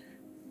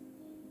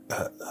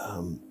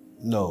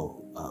 No.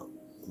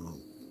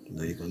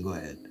 No, you can go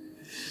ahead.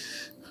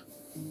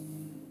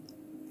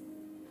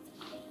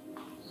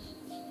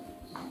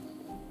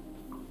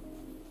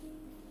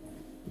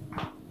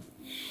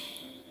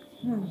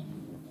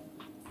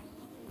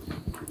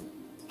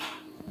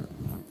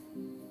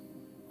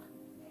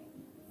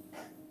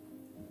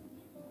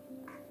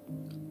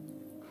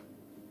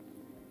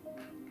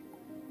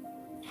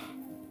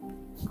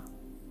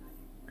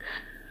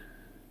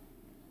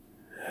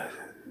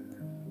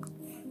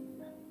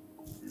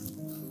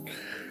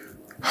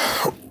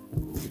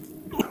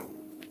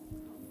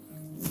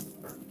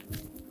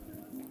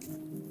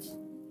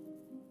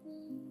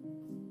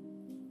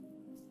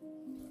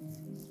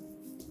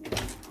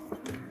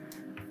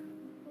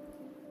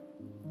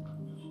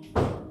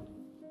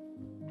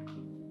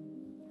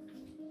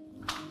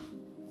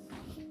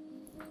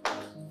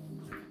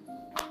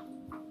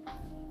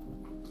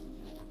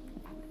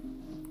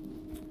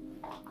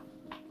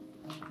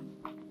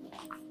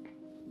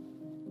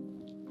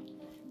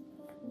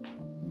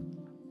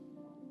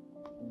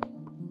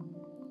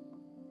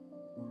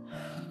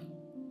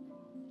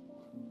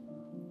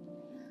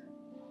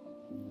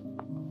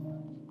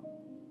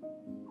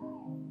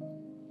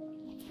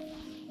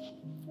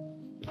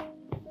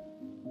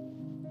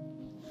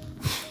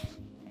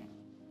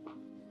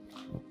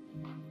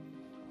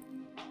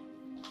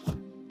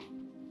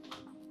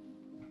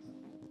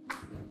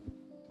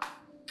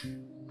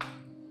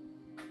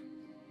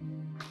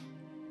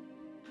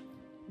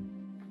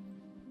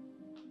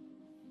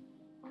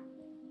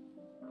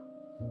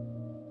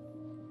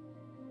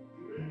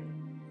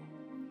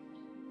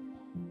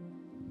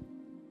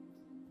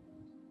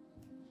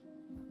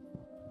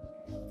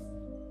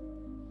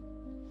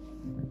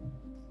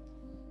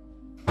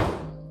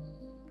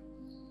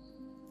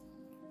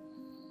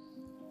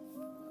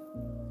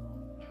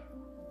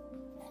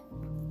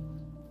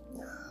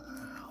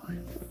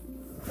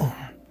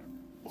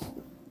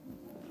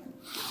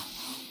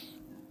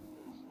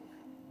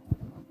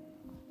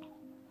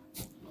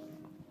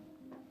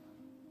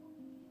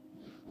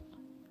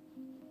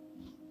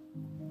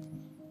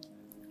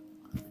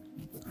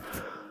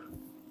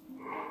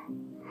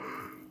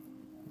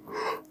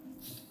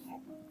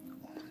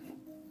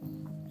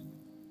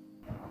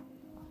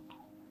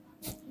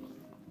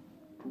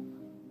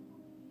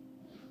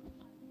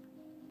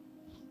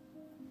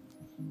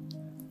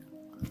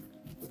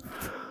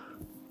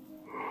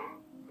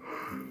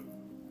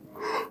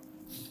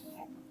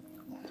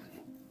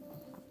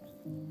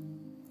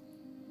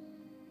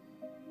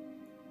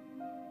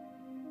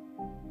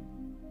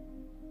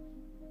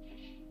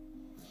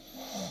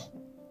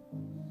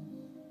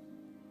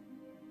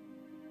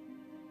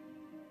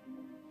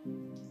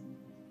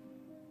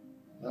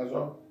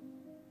 Nazo?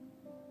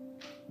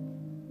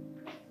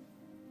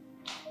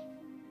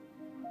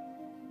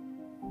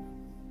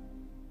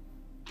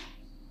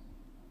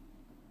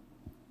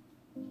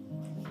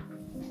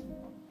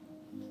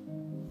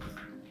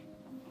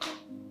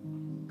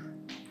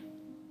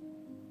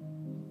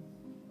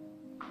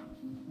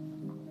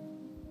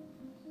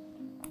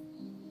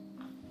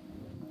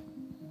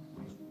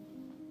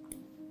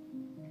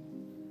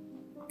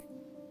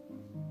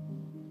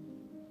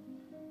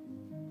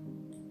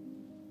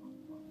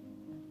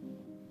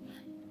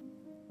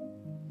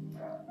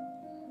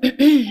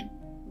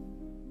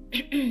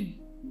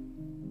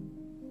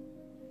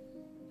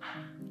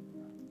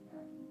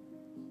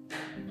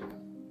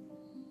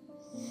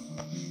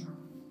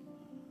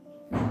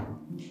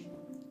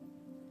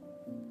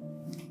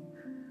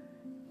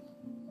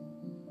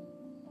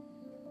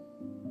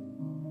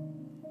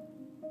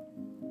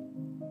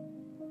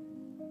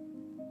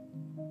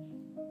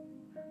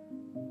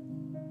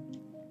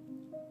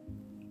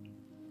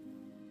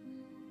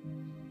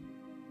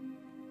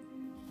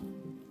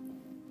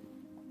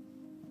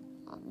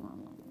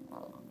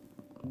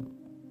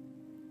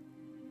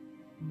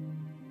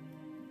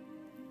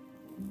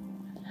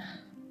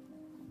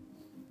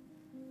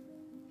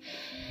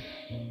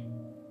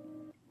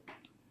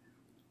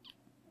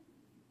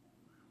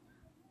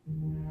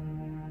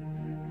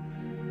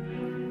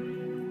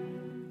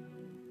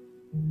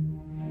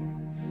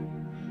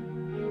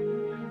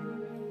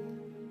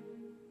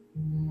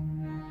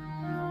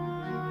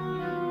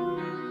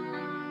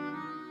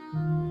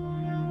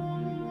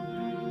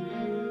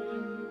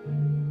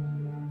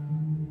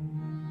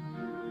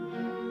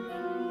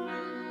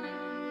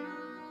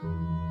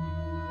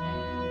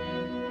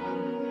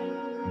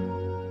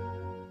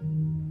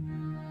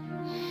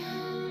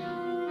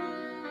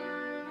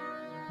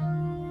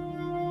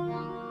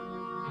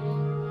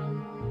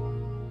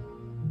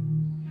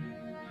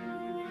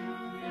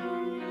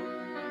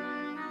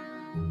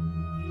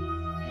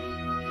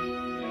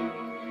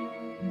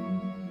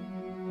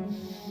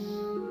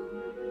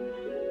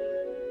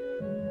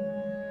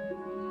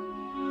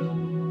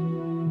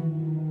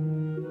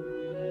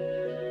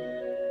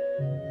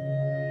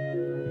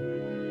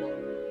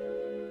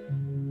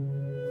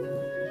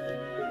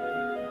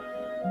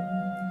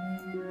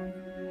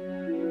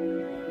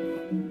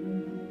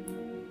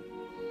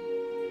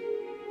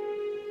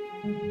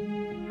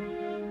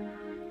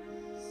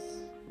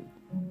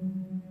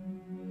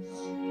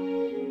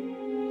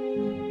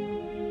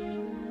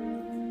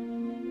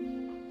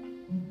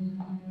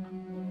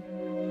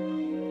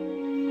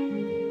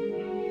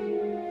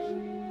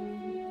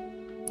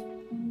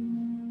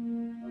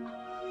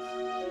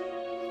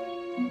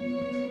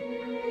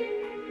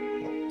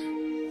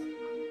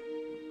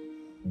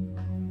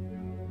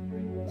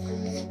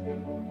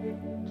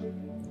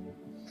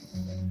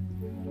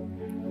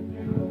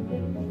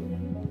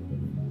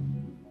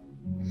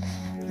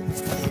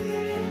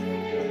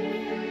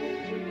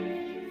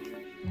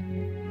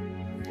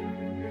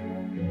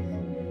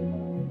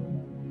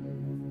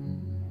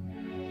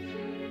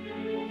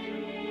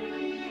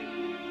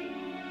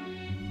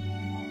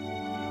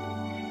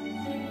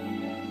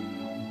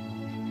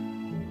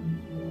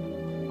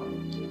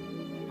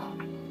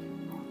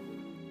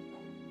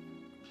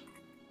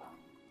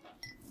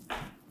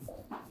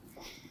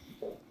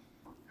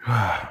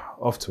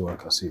 Off to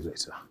work. I'll see you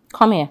later.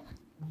 Come here.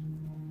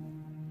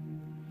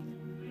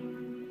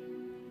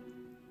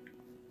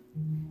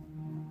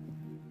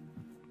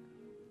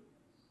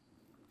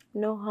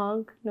 No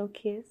hug, no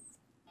kiss.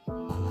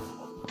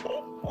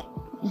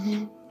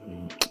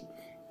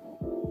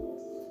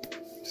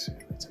 See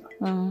you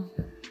later.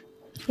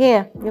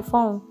 Here, your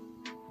phone.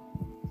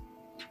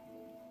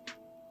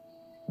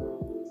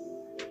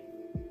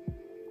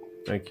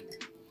 Thank you.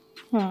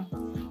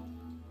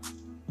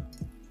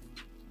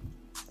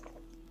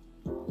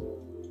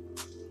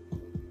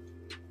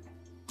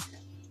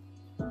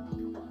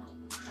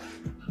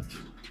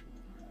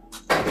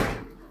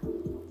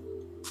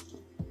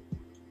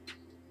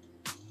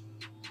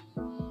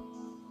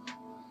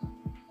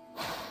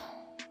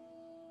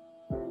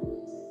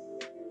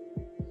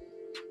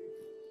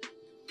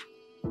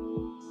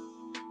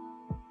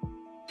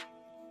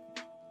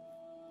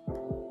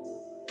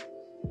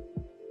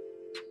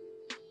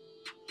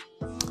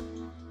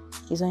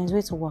 He's on his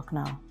way to work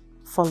now.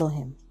 Follow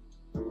him.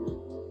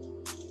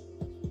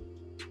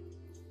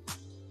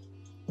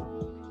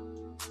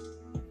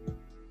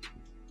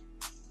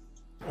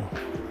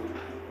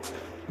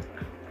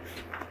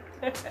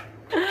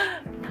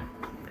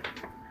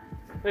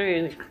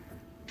 Really?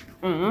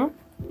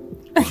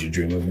 Did you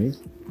dream of me?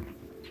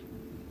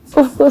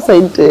 Of course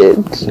I did.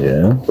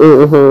 Yeah.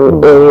 It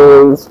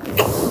was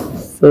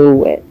so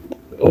wet.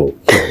 Oh,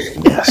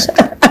 yes.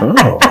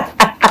 Oh.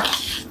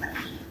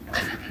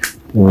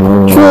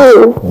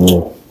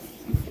 True.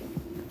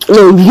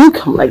 No, you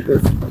come like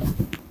this.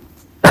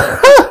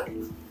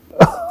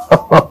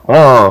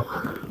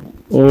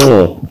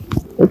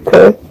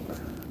 Okay.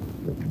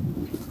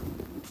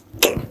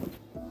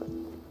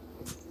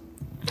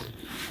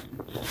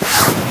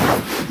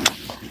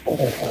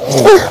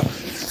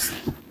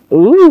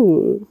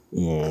 Ooh.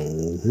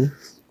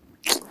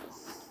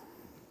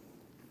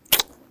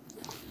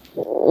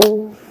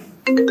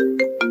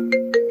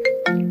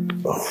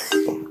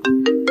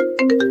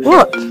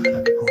 What?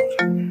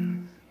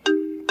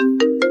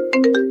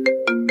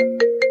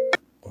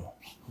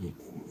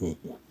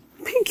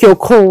 Pick your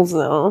calls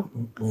now.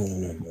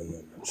 No.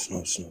 It's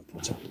not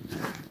important.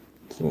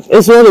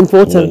 It's not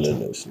important. No,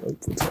 it's not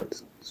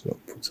important. It's not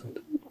important.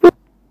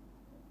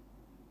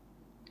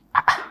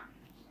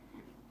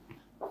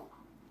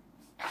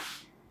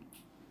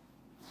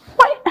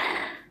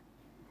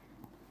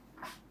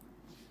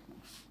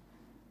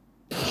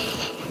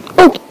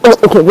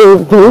 Okay,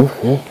 babe.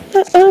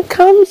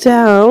 Calm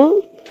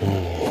down.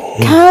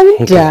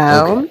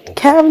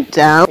 Calm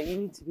down. You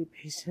need to be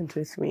patient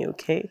with me,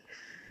 okay?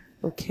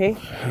 Okay?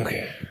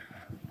 Okay.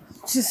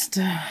 Just,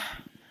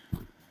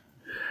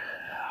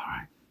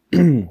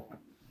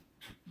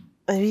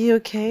 Are you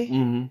okay?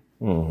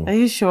 Are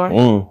you sure?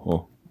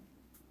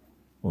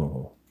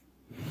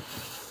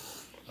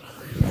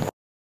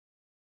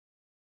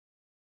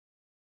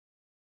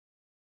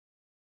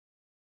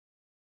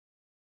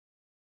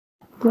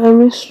 I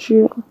missed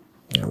you.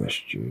 I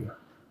missed you.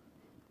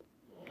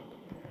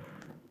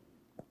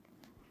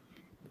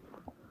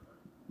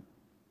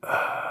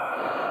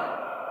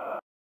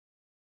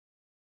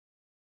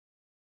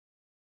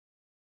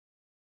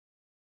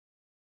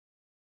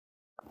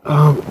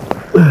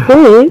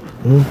 Hey.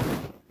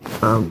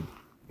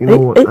 You know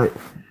what? Are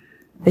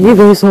you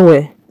going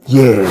somewhere?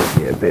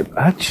 Yeah, babe.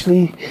 I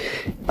actually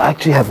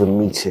have a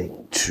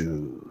meeting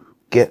to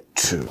get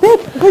to. Babe,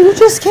 but you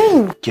just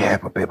came. Yeah,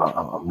 but babe,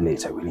 I'm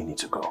late. I really need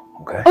to go.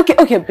 Okay.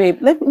 Okay,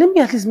 babe. Let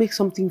me at least make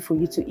something for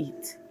you to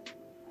eat.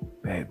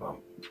 Babe.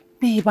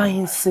 Babe, I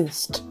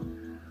insist.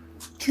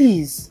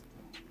 Please.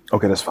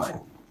 Okay, that's fine.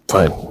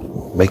 Fine.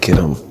 Make it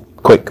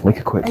quick. Make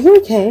it quick. Are you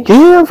okay?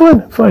 Yeah, I'm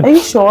fine. Are you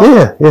sure?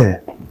 Yeah.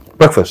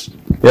 Breakfast.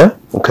 Yeah.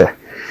 Okay.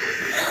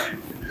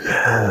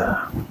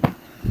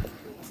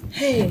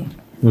 Hey.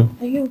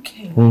 Are you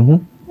okay?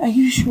 Mm-hmm. Are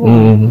you sure?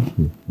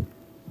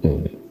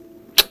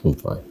 I'm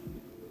fine.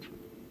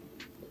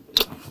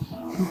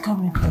 I'm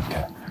coming.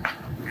 Okay.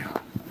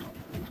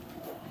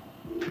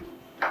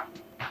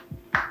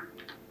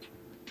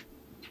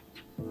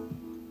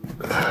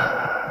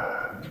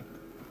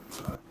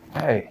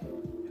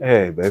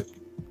 Hey, babe.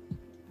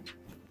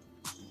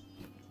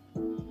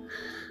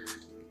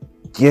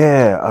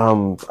 Yeah,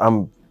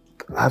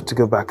 I have to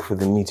go back for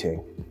the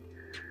meeting.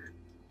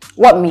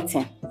 What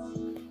meeting?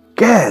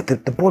 Yeah, the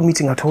board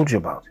meeting I told you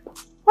about.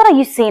 What are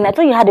you saying? I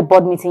thought you had a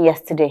board meeting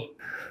yesterday.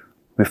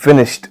 We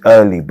finished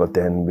early, but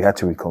then we had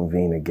to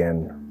reconvene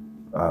again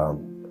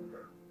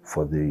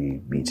for the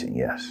meeting,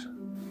 yes.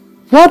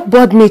 What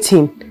board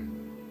meeting?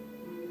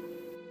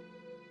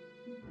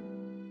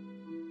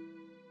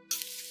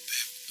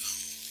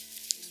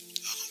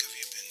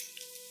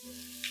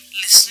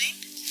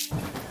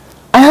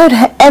 I heard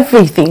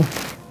everything.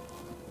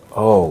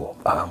 Oh,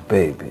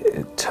 babe,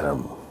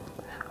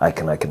 I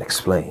can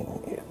explain.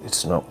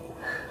 It's not.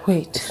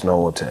 Wait. It's not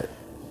what.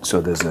 So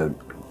there's a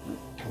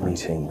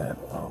meeting that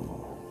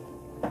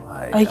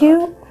Are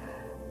you?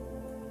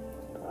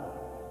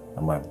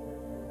 Am I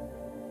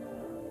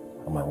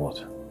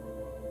what?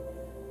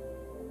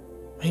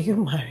 Are you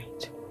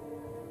married?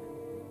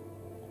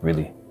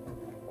 Really?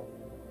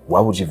 Why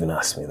would you even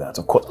ask me that?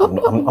 Of course, no,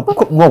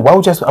 why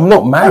would you ask me? I'm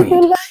not married. Why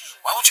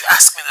would you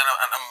ask me that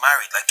I'm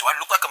married? Like, do I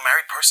look like a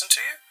married person to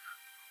you?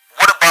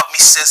 What about me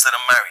says that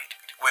I'm married?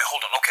 Wait,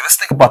 hold on. Okay, let's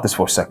think about this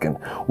for a second.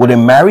 Would a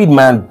married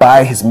man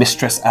buy his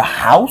mistress a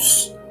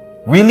house?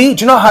 Really?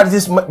 Do you know how it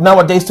is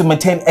nowadays to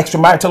maintain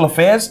extramarital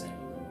affairs?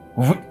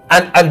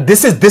 And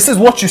this is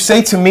what you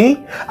say to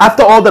me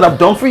after all that I've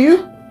done for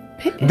you?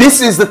 This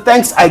is the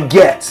thanks I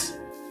get. For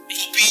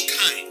being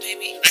kind,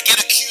 baby. I get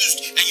accused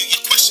and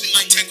you're questioning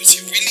my integrity,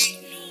 really?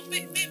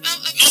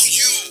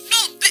 No,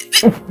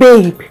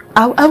 babe, Babe,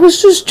 I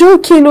was just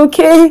joking,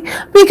 okay?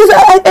 Because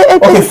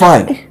Okay,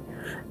 fine.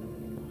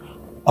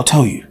 I'll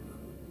tell you.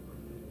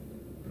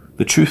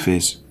 The truth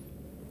is,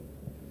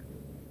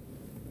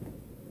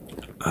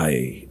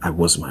 I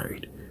was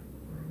married.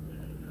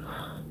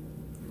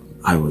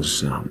 I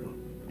was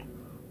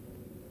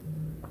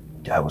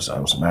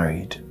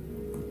married,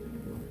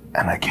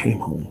 and I came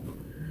home,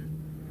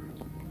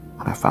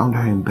 and I found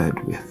her in bed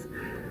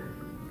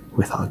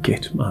with our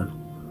gate man.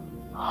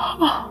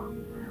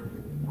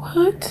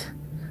 What?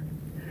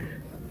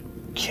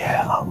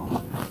 Yeah,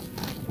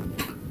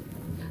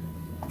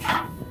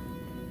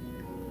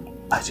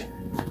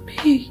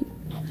 Babe.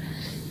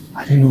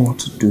 I didn't know what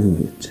to do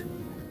with it.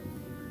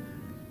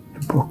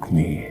 It broke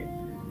me.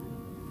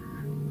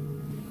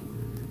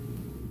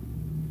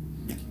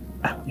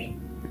 I mean,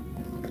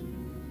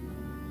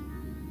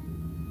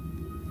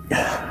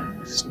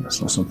 it's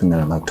not something that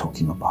I like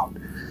talking about.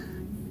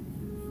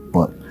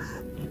 But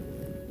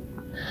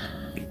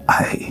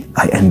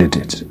I ended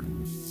it. And I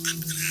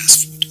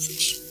asked for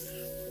divorce.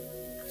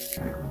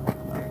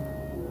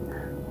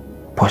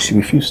 But she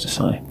refused to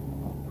sign.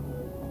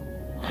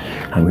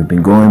 And we've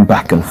been going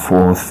back and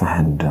forth,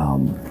 and I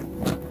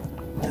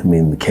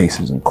mean, the case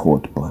is in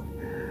court, but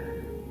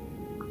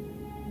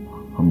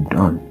I'm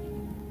done.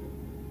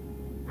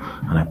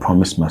 And I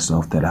promised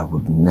myself that I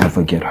would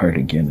never get hurt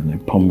again, and I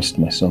promised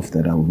myself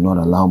that I would not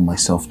allow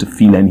myself to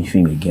feel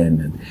anything again,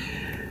 and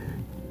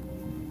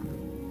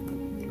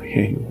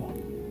here you are.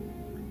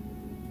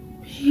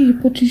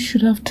 Babe, but you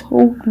should have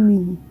told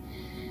me.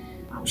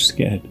 I'm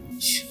scared.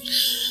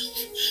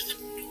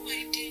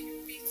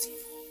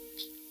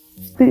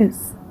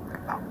 This.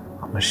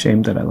 I'm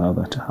ashamed that I allowed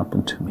that to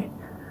happen to me.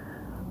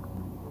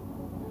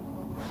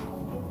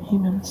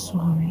 Babe, I'm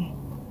sorry.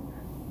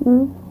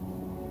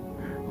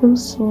 I'm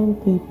sorry,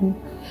 baby.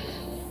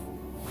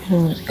 You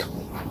know what?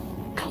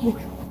 Come on.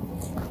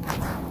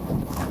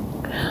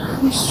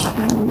 I'm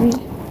sorry.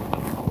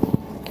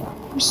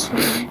 I'm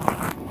sorry.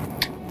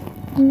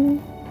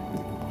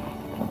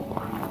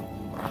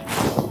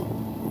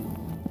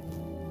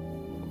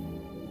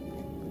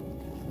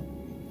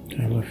 I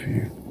love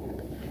you.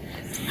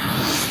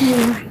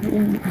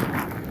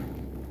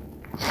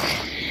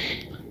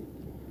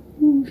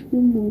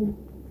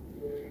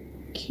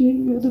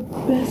 You're the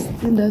best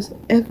thing that's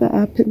ever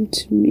happened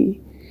to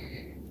me.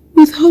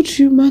 Without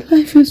you, my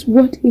life is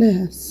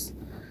worthless.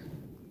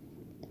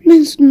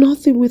 Means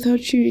nothing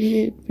without you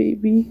in it,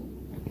 baby.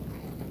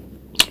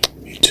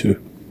 Me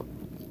too.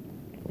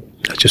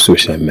 I just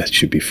wish I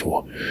met you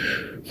before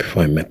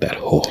I met that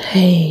whore.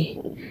 Hey,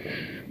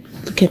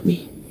 look at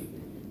me.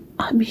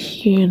 I'm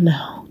here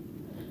now.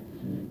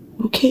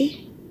 Okay?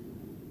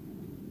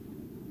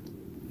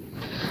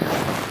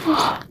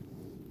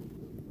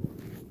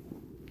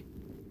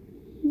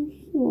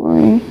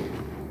 Sorry.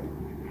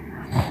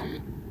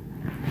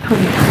 Come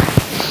here.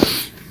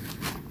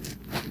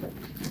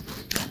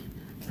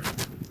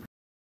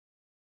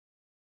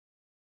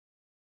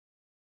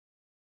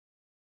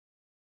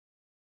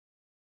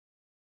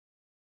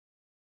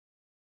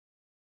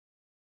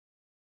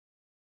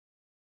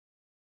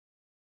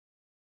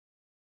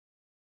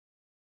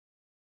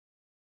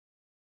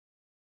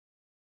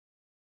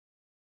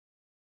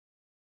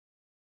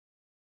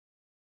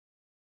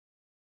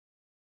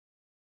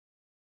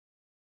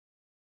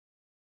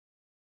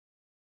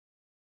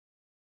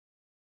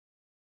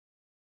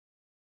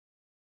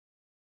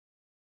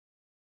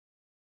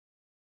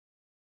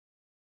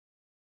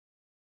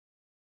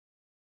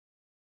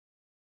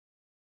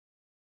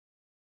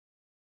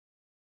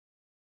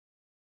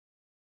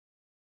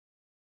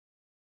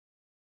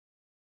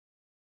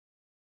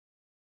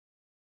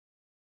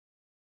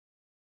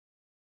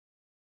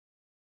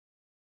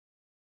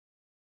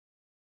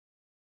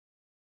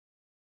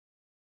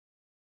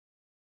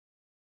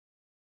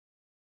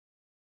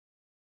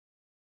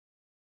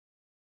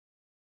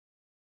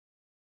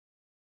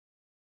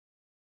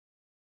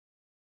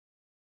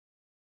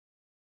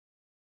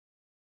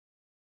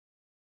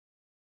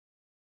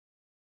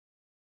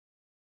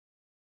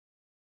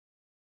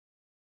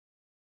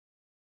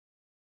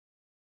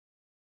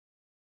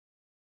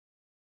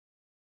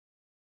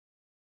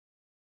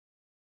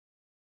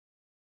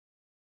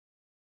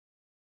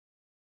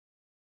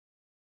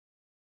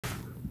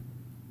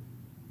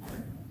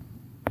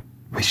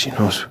 Wait, she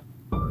knows.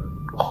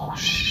 Oh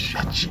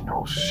shit, she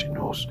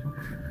knows.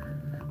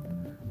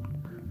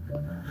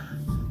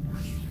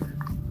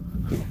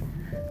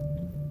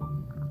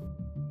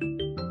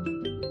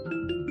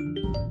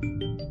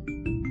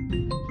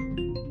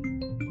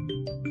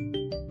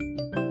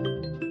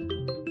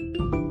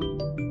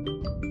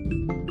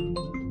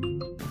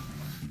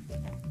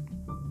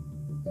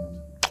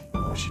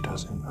 No, she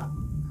doesn't.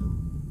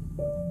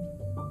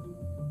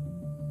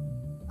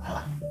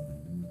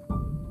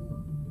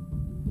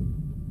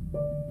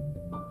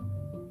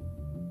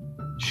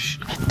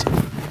 Shit.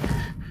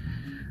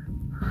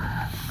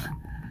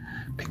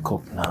 Pick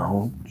up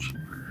now.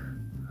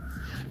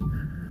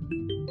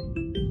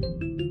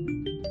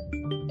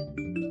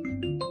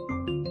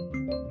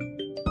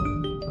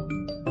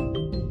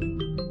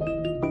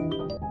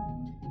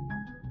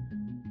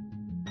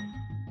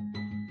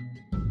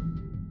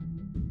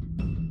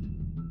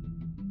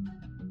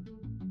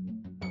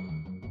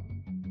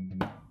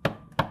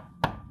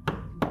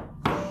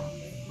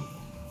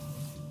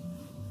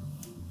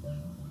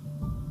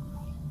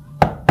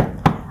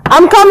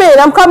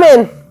 I'm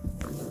coming.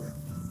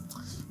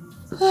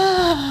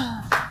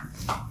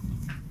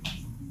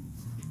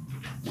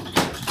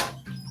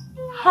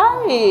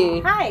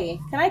 Hi. Hi,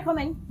 can I come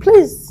in?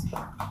 Please.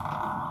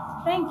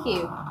 Thank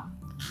you.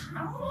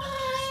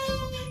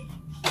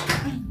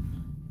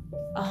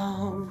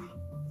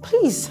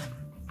 Please.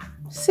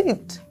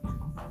 Sit.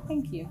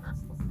 Thank you.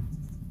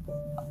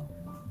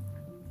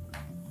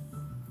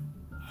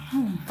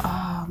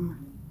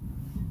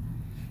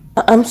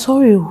 I'm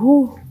sorry,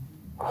 who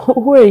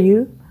are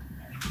you?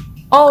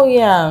 Oh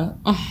yeah,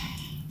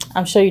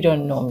 I'm sure you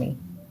don't know me.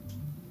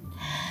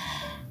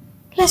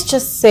 Let's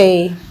just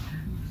say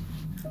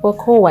we're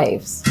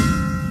co-wives.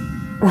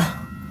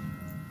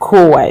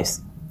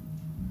 Co-wives?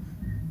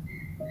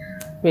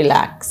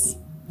 Relax,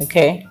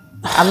 okay?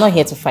 I'm not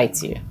here to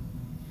fight you.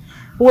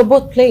 We're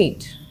both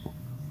played.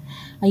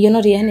 And you're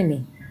not the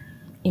enemy.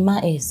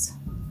 Ima is.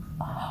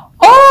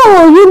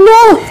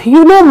 Oh,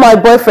 you know my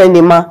boyfriend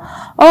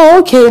Ima. Oh,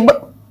 okay,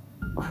 but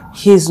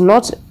he's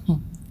not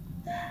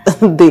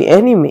the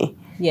enemy.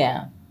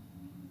 Yeah.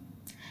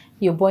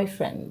 Your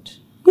boyfriend.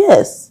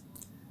 Yes.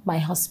 My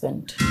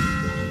husband.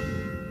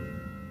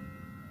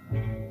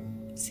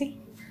 See?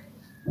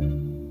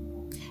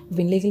 We've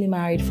been legally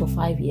married for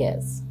 5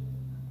 years.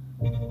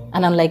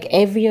 And unlike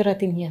every other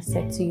thing he has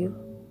said to you,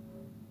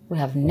 we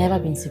have never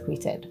been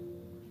separated.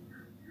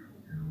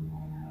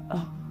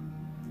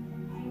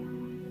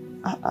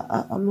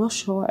 I'm not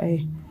sure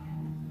I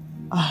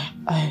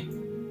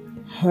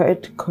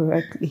heard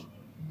correctly.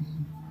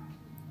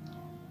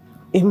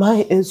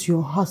 Imai is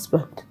your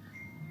husband.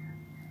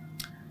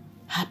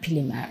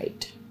 Happily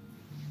married.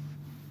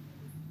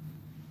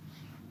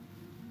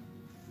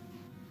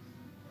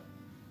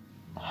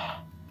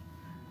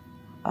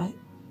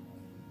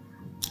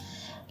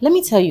 Let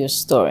me tell you a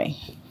story.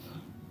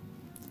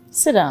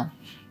 Sit down.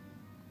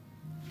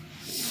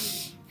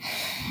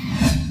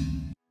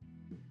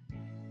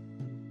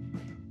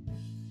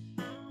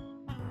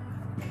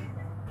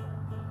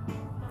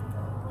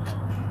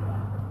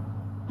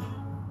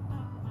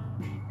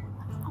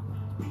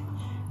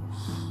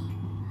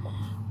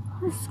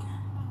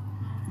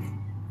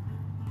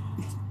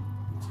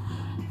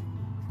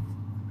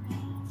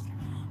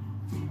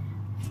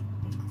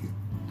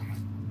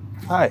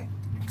 Hi.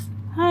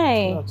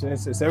 Hi.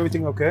 Is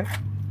everything okay?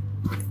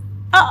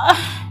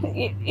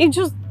 It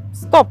just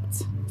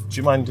stopped. Do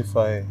you mind if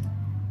I...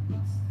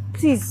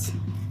 Please.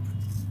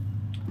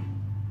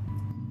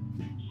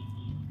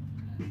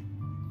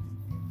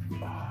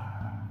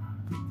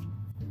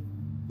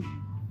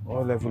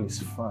 Oil level is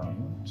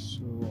fine,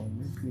 so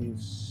maybe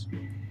it's...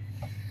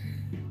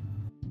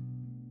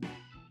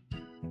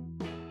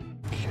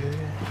 Okay.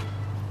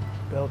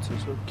 Belt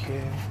is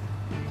okay.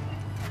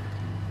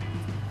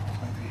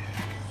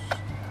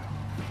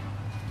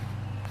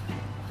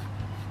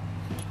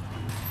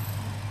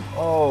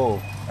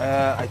 Oh,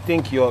 I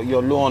think you're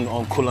low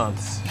on coolant,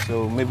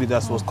 so maybe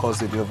that's what caused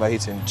the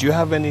overheating. Do you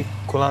have any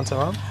coolant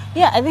around?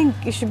 Yeah, I think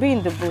it should be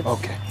in the boot.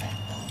 Okay.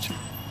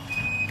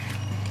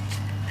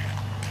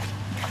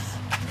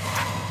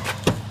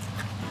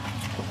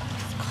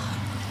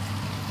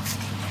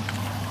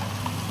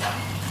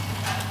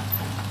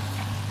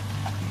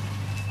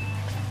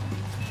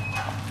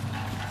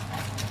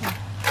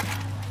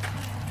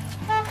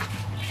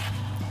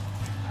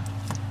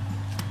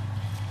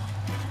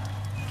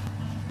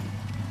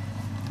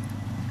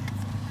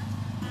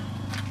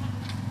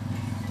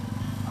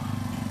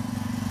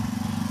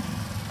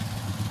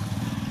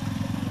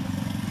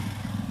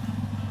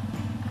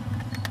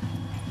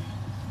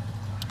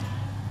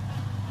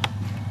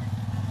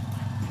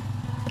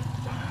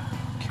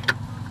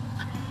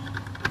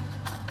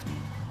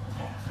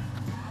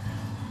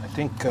 I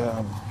think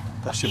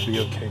that should be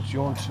okay. Do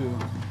you want to...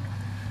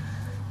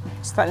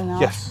 Starting now?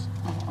 Yes.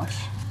 Oh gosh.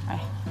 Hi.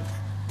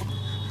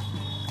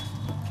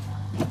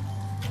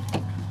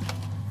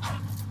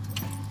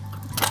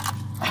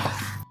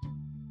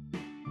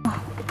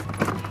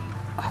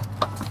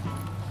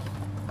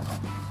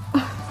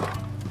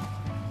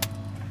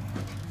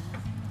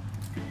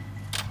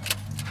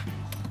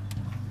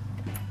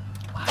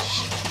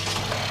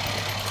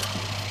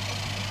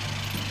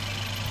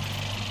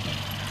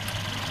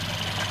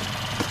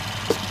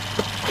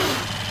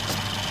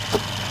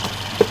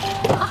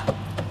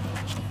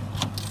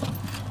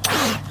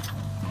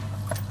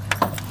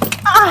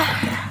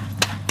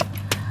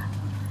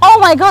 Oh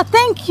my God,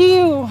 thank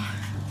you.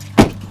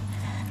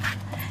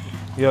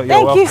 You're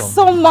Thank welcome. you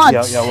so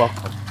much. You're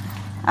welcome.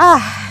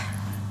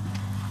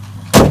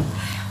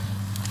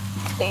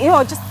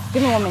 Just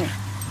give me 1 minute.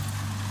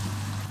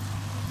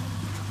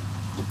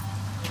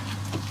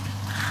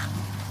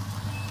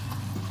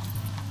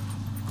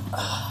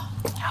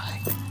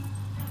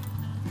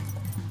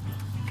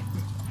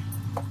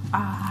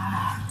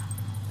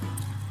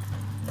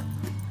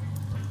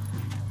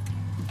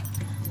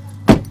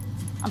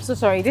 I'm so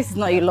sorry. This is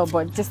not your lot,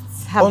 but just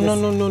have this.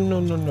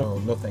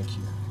 No, thank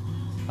you.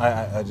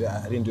 I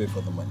didn't do it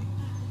for the money.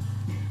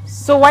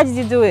 So why did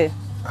you do it?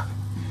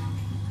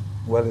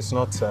 Well, it's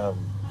not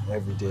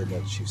every day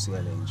that you see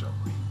an angel,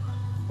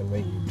 and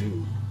when you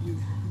do, you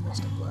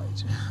must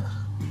oblige.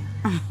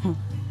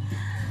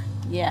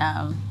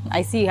 Yeah,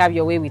 I see you have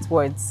your way with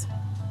words.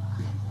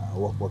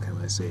 What can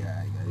I say?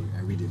 I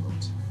read a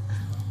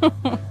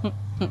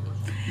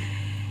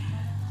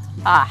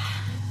lot.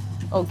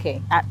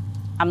 Okay.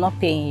 I'm not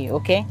paying you,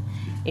 okay?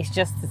 It's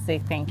just to say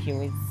thank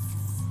you.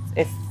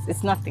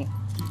 It's nothing.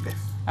 Okay.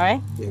 All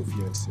right? Yeah, if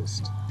you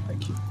insist.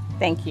 Thank you.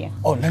 Thank you.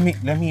 Oh, let me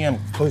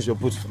close your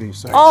boots for you.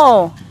 Sorry.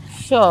 Oh,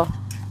 sure.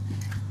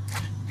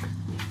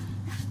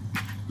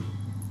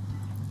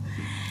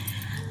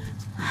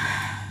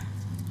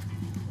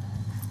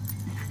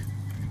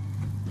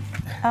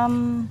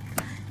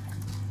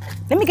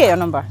 Let me get your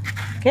number,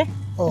 okay?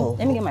 Oh.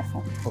 Let me get my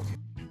phone. Okay.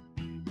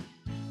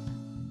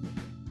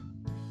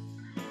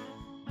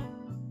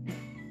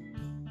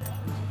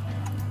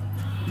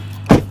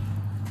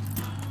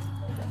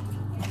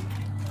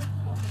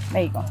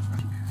 There you go.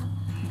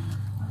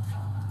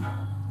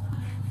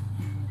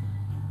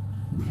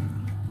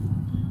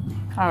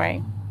 All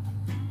right.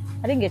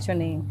 I didn't get your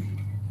name.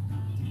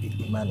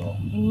 Emmanuel.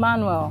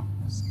 Emmanuel.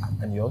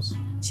 And yours?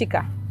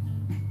 Chika.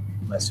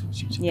 Nice to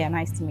meet you, Chika. Yeah,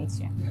 nice to meet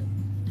you.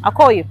 I'll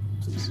call you.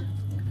 Please.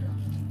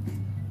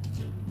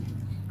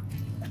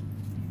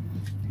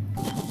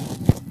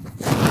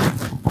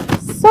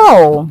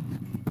 So,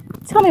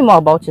 tell me more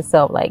about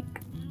yourself. Like,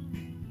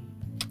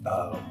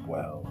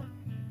 Well,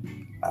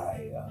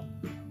 I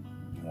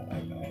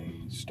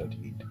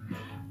studied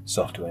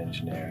software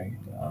engineering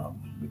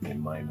with a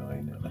minor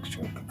in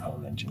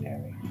electrical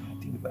engineering at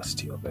the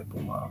University of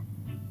Opara.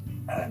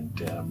 And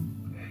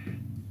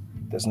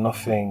there's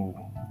nothing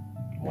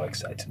more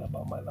exciting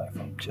about my life.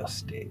 I'm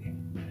just a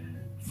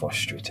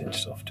frustrated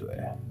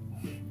software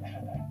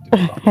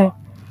developer.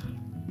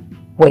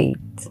 wait,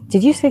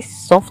 did you say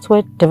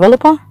software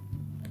developer?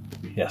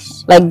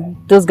 Yes. Like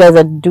those guys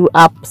that do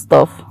app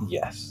stuff?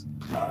 Yes.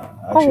 I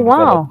actually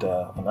developed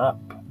an app.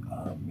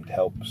 It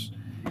helps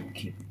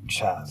keep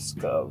track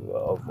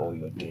of all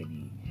your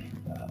daily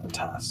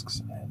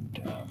tasks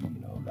and,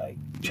 like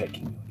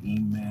checking your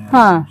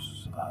emails,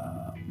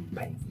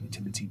 paying for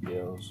utility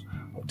bills,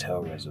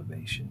 hotel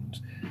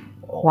reservations,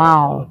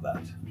 all of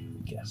that.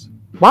 Yes.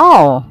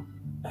 Wow,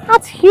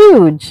 that's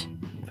huge.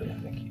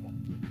 Thank you.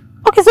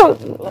 Okay, so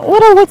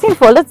what are we waiting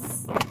for?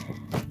 Let's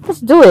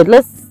do it.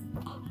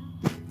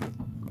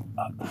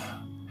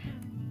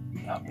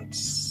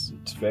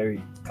 It's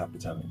very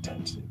capital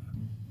intensive.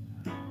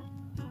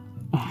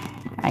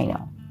 I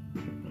know.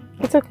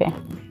 It's okay.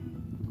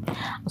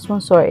 I'll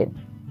sponsor it.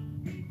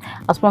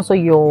 I'll sponsor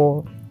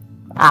your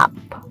app.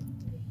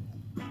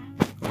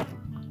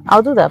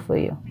 I'll do that for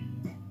you.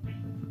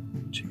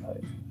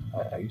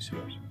 Are you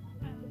serious?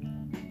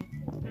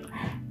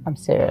 I'm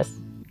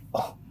serious.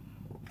 Oh,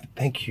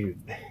 thank you.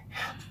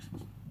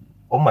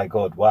 Oh my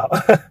God! Wow.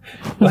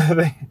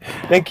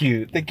 Thank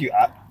you.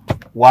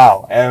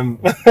 Wow.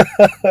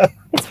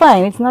 It's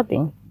fine. It's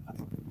nothing.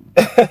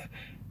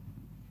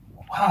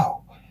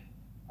 Wow.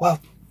 Well,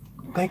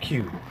 thank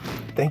you.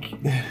 So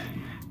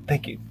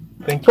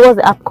what's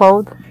the app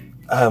called?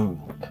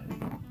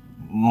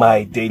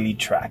 My Daily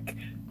Track.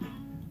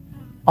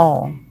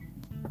 Oh.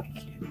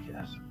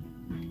 Yes.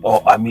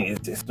 Oh, I mean,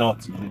 it's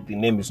not. The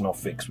name is not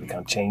fixed. We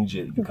can change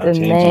it. You can The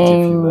change it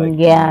if you name, like.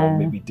 yeah.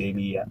 Maybe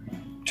Daily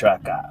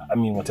Track. I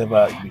mean,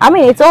 whatever. I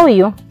mean, it's all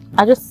you.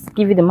 I'll just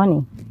give you the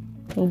money.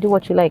 You do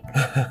what you like.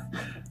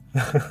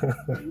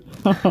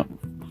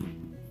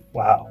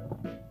 Wow.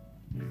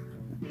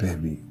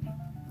 Baby,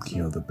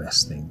 you're the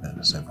best thing that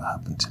has ever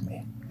happened to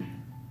me.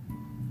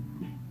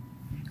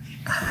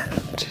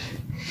 And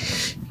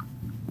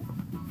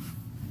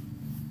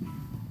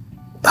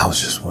I was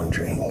just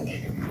wondering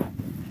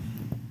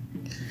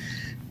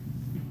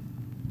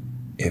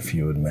if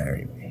you would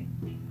marry me.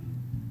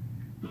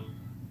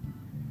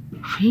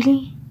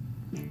 Really?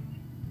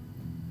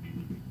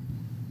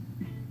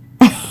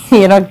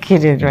 You're not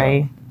kidding,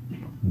 right?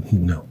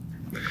 No.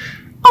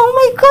 Oh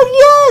my God,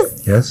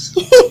 yes! Yes?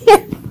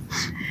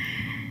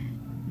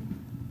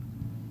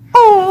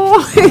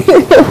 Oh!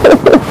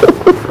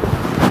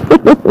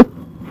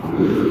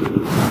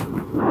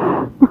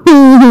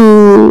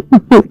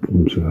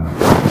 I'm so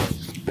happy.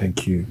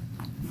 Thank you.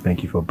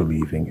 Thank you for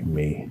believing in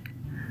me.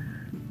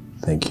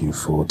 Thank you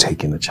for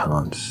taking a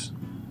chance.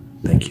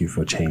 Thank you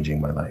for changing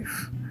my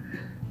life.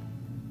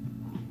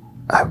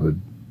 I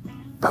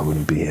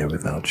wouldn't be here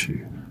without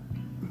you.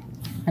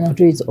 And I'll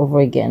do it over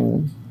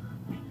again.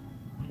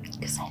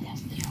 Because I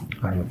love you.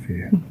 I love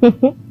you.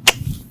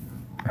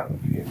 I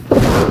love you.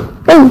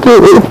 Thank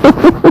you.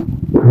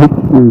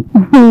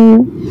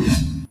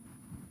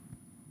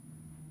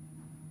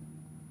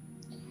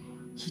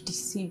 He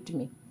deceived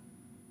me.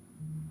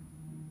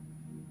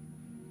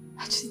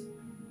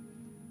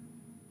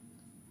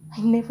 I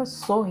never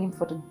saw him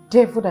for the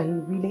devil that he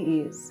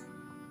really is.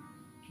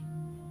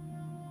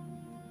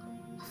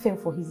 I fell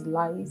for his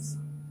lies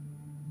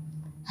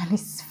and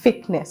his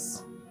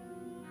fakeness.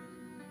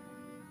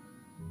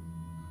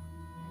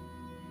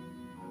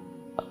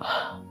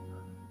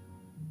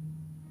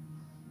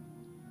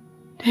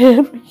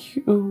 Damn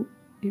you,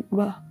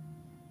 Ima.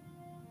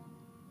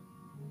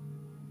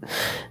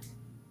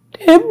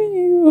 Damn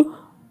you.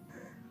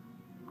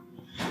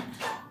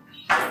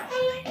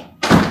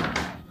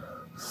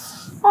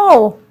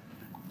 Oh,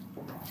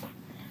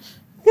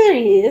 there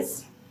he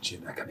is.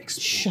 Jane, I can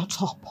explain.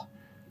 Shut up.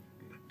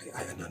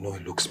 I know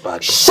it looks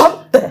bad.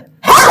 Shut the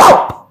hell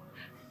up!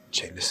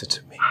 Jane, listen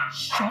to me.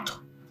 Shut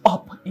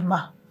up,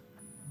 Ima.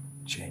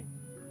 Jane,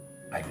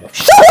 I love you.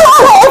 Shut up!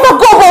 What ever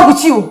go wrong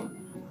with you?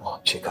 Oh,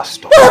 Chika,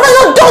 stop. What have I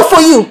not done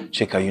for you?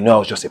 Chika, you know I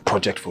was just a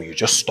project for you.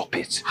 Just stop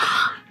it.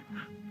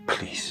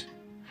 Please.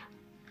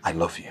 I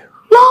love you.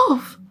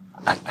 Love?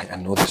 I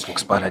know this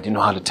looks bad. I didn't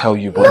know how to tell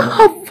you, but...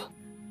 Love?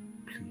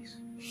 Please.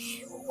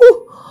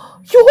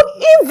 You're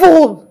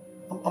evil.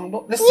 I'm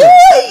not... Listen.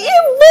 You're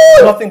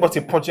evil. Nothing but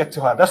a project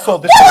to her. That's all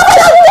this What have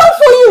I done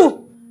for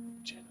you?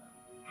 Jenna,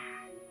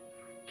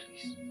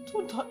 please.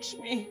 Don't touch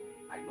me.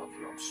 I love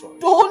you. I'm sorry.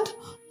 Don't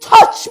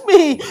touch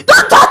me.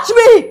 Don't touch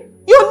me.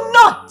 You're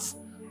not.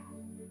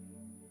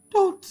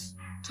 Don't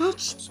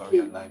touch I'm sorry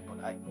I lied, but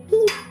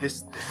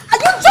this... Are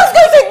you just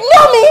going to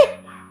ignore me?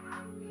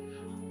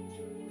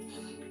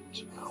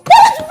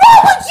 What is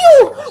wrong with you?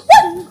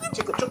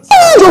 What?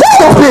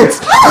 Stop it!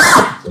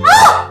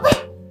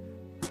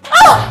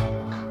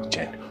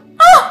 Jen.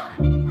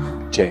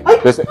 Jen,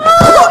 listen.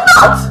 You're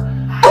not.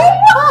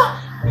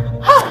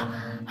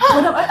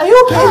 Madam, are you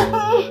okay?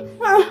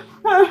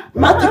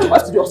 Man, take you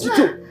back to the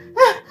hospital.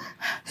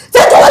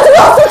 Take you back to the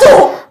hospital.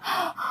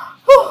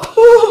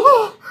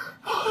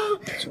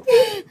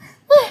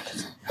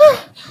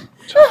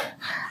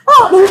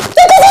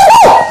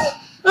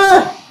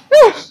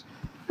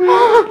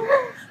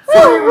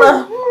 Sorry, ma.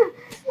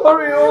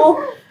 Sorry,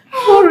 oh.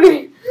 Sorry.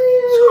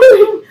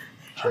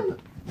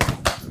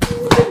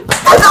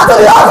 Get out of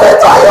the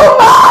hospital, you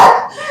man!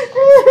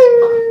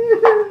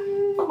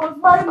 You must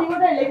marry me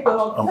when I lay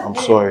down. I'm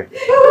sorry.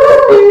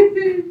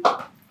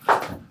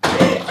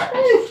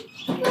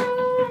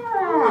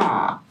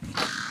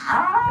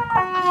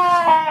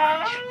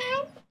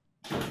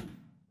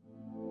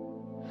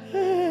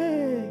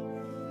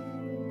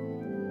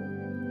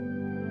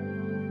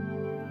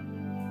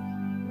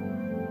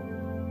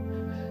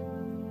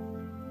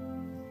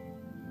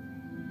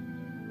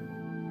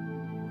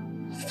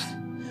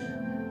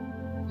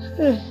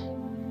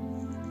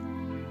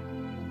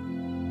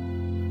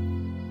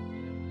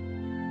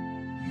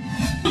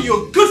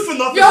 You're good for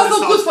nothing. You're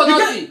also good for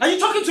nothing. Are you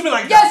talking to me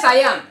like Yes, that? I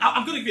am.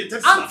 I'm going to give you a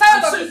text. I'm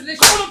tired of this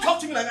relationship. Don't talk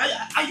to me like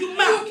that. Are you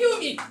mad? You kill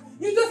me.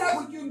 You just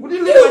have to kill me. Would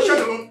you leave my shirt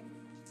alone?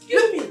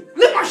 Kill me.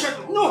 Leave my shirt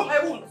alone. No, I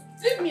won't.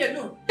 Leave me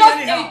alone. Just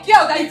a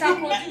girl that you can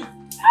produce.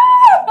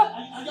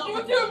 You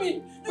will kill me.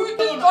 You will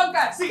kill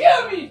Tonka.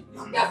 Kill me.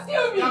 Just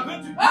kill me.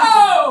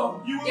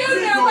 Oh! Kill me and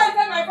go and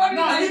tell my family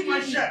that leave my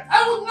shirt. I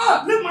would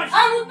not. Leave my shirt.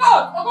 I would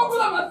not.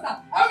 Ogunmola master.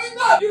 I will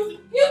not. You.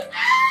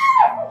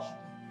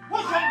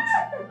 What's wrong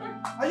with you?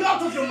 Are you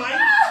out of your mind?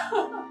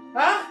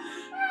 Huh?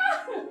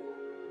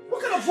 What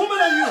kind of woman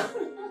are you?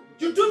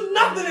 You do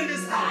nothing in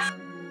this house.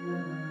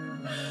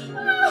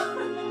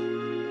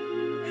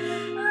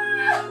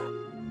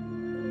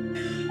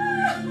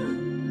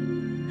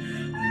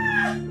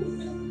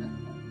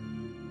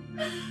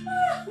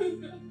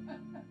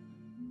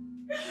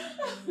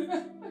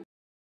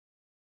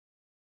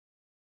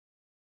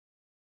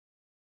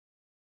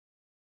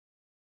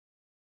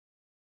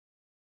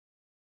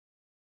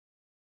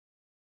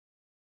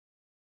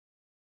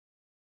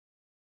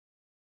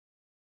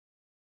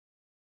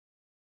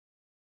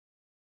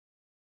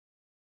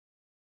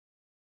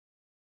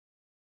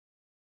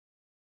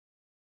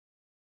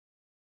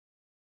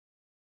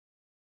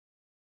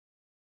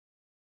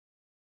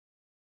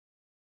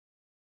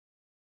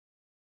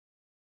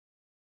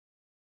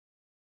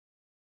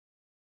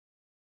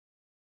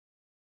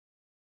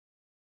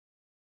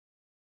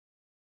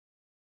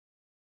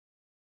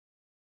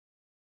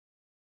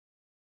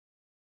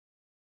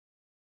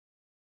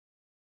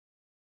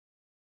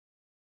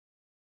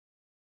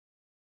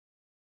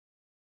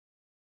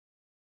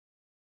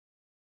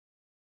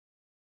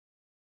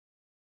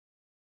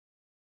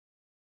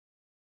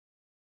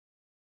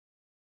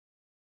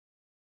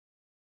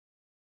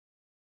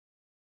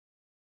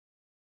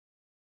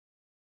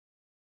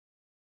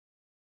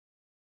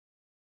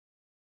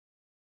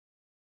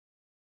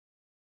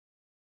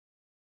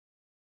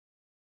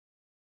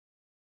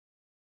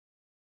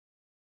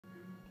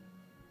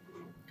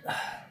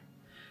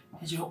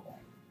 Joe,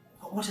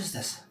 what is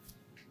this?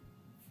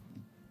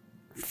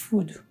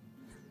 Food.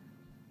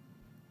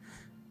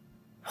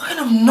 What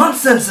kind of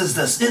nonsense is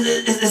this?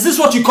 Is this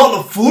what you call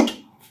a food?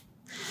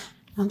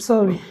 I'm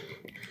sorry.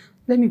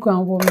 Let me go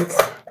and warm it.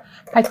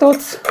 I thought...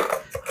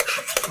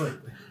 Wait.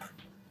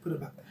 Put it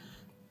back there.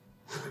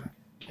 Put it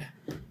back. Yeah.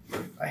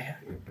 Right here.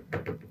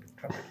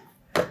 Drop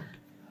it.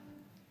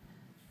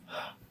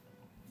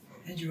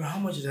 Andrew, how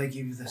much did I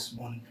give you this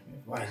morning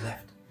before I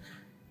left?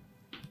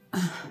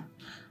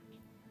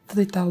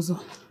 3,000.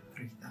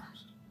 3,000.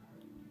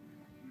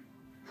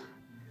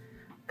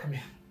 Come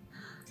here.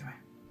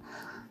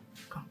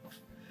 Come.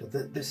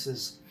 This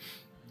is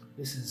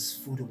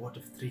food worth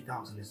of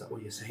 3,000. Is that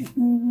what you're saying?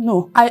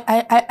 No,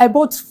 I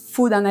bought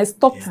food and I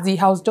stocked the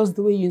house just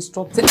the way you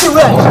instructed. Are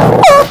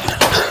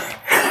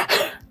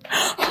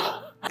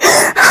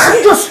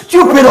you just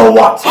stupid or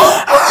what?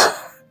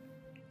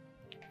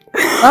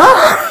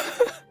 Huh?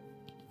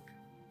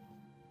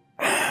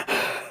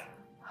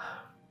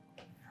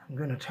 I'm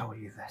gonna tell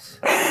you this.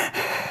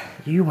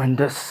 You and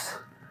this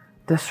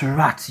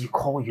rat you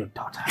call your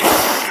daughter.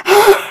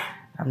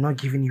 I'm not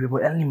giving you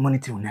any money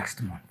till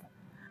next month.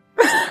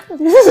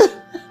 Please.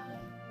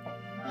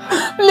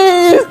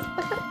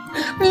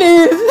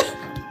 Please.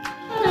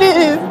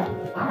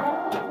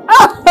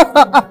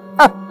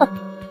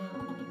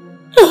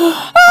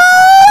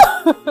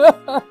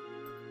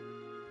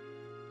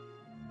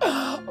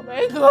 Oh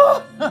my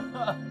God.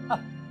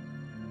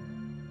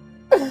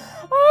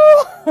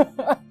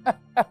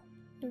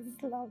 This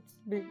slaps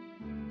me.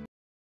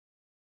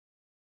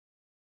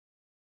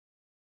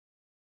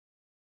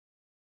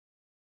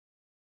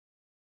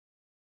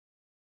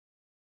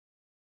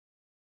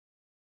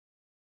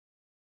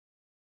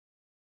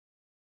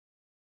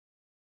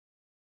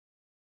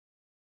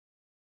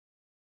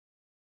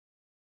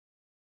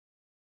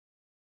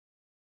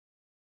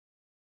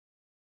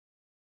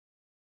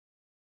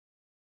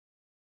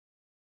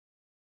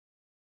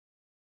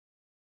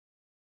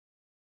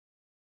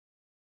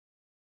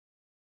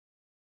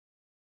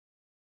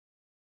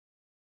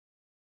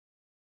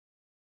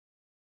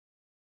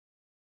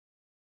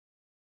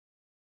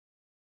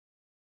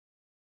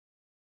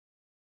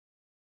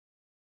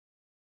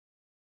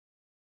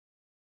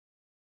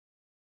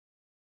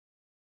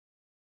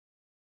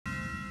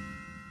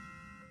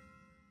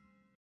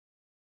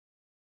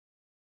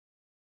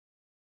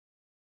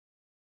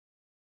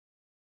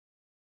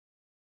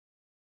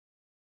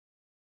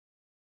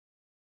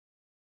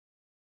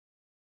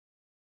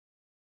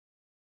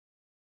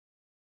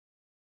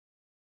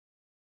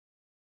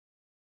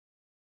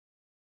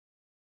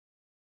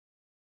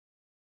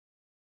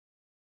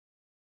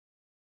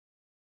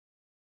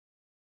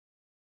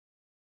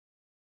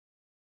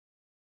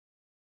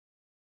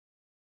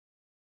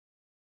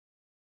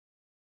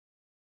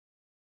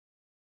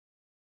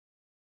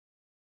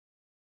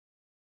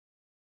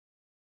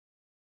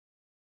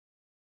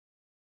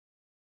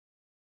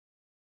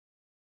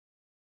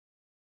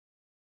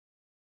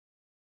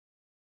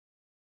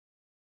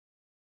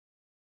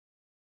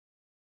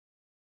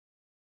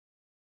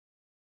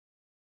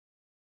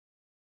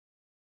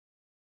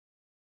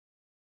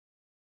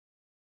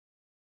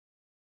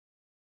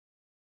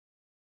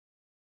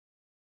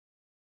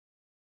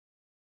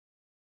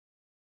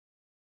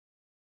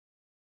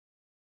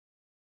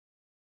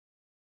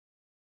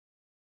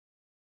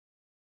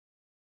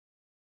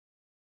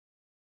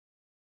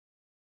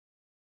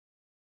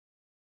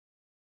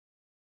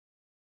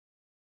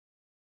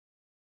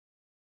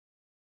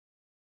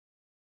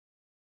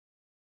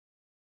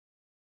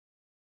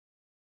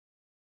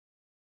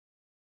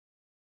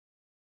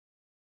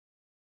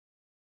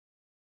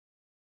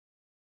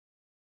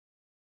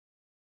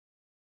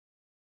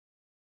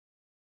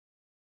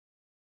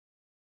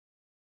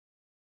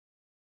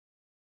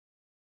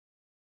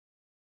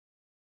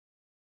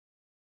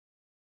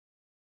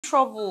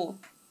 Trouble.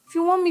 If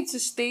you want me to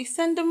stay,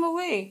 send them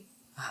away.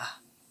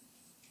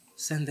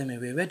 Send them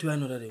away. Where do I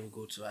know that they will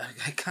go to?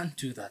 I can't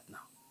do that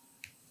now.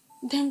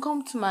 Then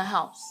come to my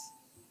house.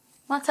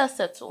 Matter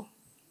settle.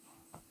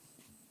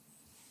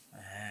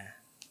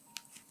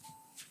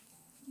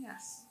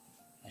 Yes.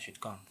 I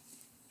should come.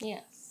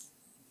 Yes.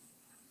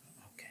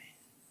 Okay.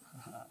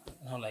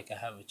 Not like I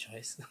have a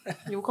choice.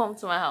 You come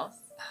to my house.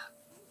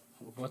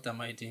 What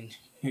am I doing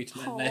with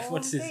my life?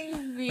 What is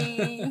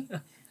baby.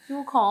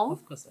 You come?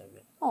 Of course I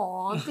will.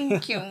 Oh,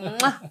 thank you.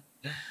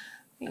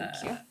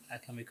 Thank you. I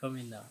can be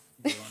coming now.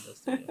 If you want us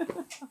to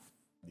go.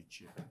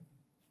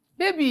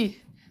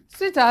 Baby,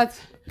 sweetheart.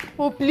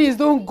 Oh, please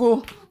don't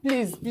go.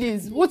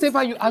 Please.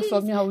 Whatever you ask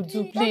of me, I will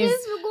do. Please.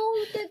 Please, we go. Who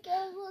will take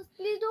care of us?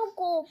 Please don't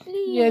go.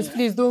 Please. Yes,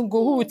 please don't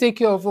go. Who will take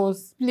care of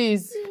us?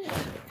 Please.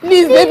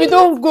 Please, baby,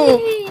 don't go.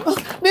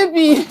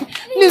 Baby,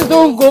 please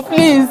don't go.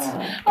 Please.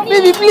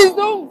 Baby, please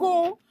don't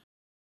go.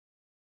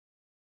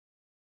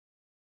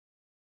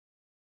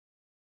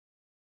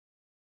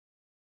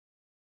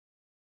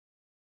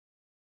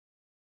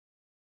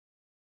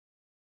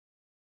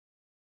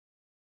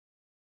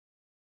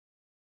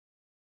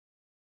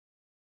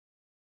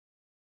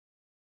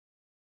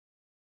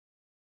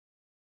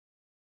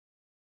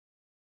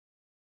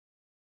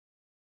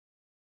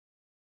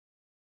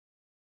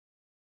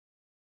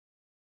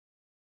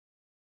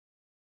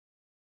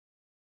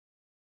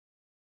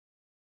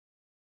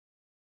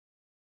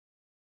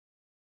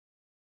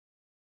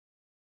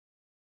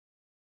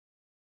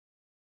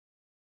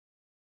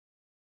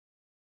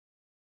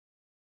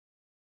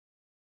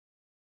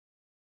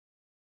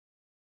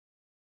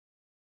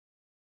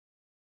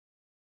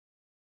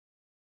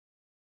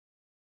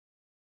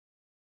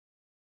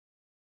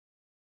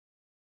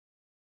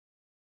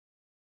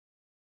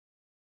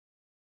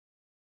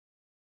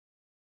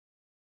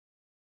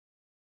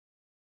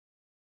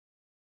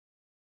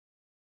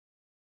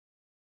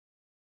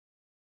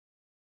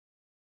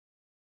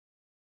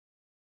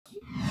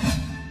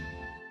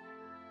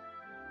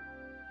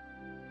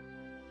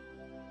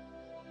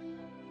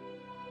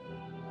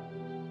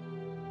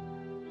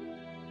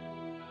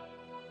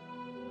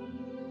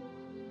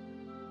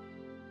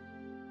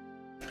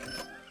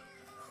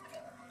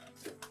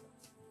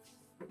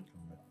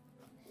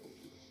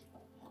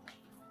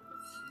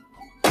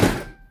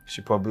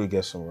 should probably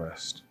get some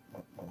rest.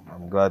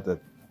 I'm glad that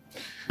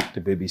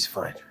the baby's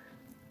fine.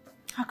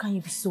 How can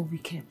you be so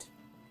wicked?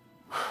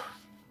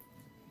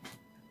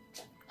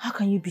 How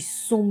can you be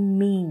so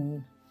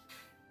mean?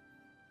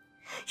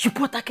 You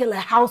bought that girl a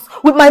house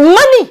with my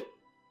money!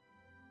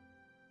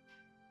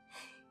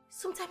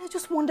 Sometimes I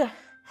just wonder,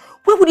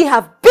 where would you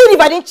have been if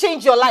I didn't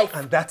change your life?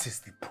 And that is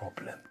the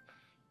problem.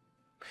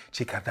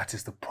 Chika, that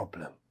is the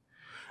problem.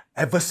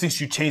 Ever since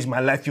you changed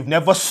my life, you've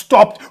never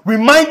stopped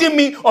reminding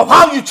me of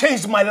how you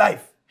changed my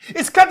life.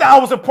 It's clear that I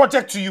was a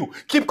project to you.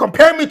 Keep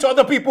comparing me to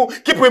other people,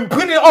 keep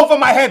putting it over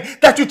my head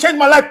that you changed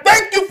my life.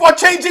 Thank you for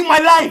changing my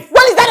life.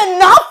 Well, is that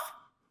enough?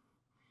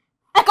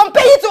 I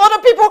compare you to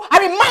other people, I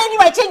remind you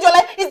I changed your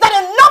life. Is that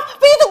enough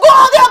for you to go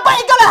out there and buy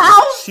a girl a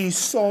house? She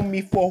saw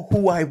me for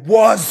who I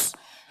was.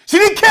 She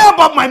didn't care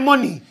about my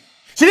money.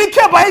 She didn't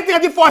care about anything I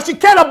did for her. She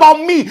cared about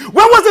me.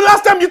 When was the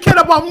last time you cared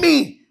about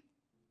me?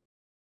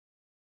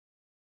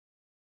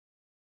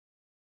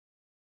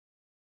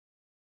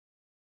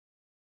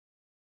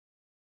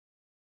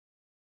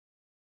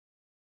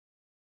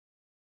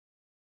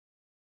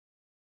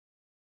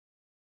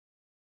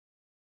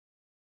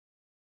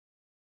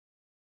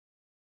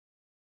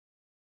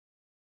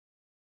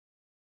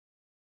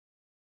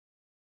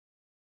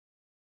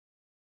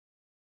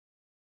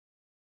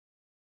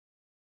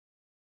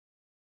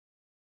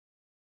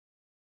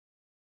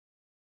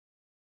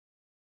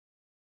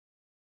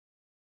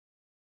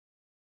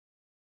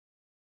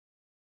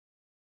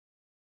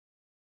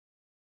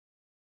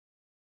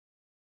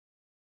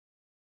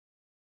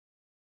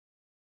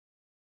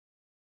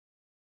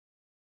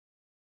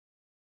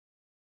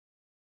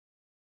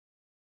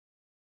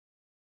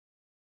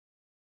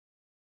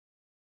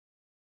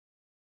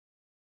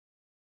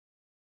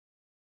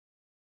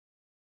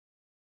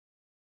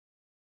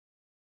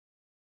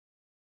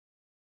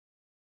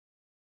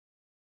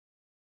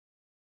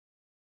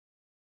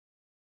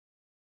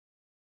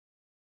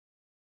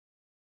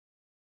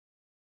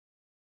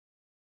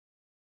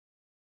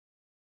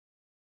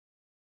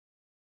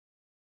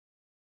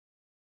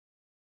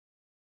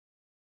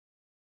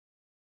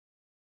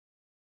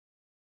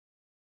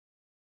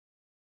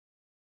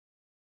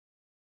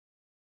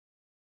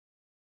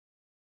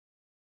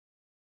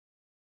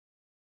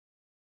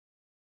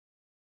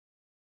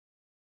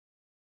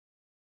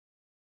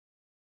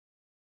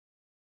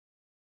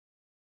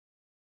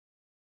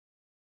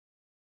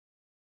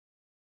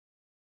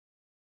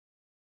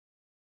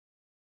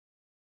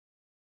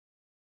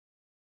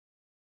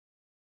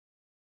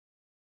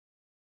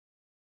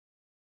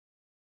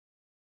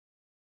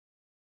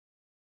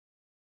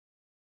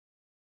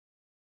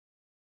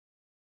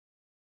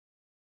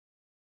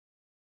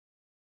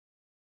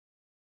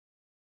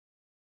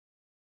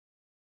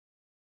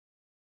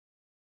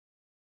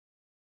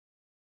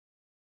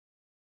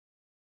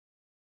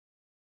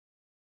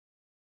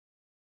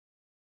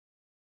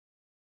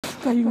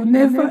 That you will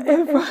never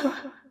ever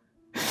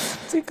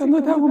take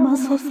another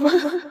woman's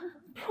husband.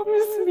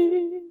 Promise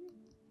me.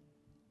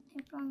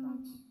 I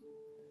promise.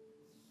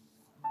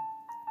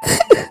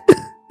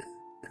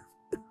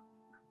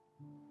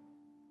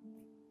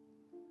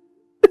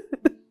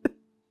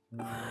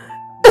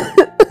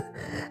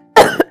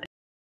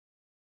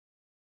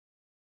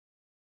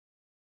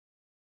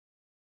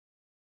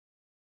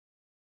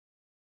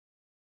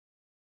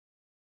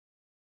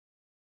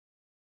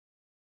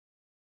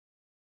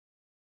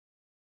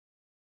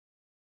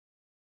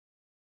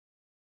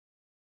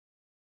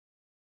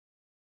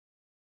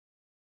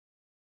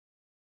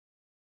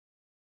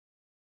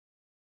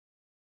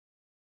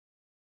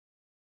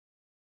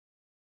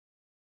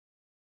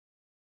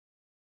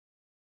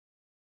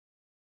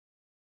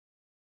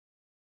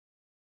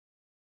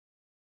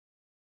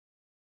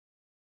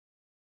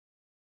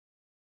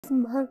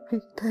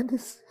 Married and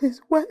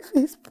his wife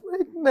is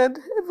pregnant,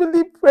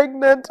 heavily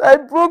pregnant. I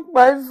broke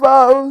my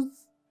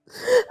vows.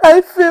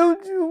 I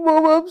failed you,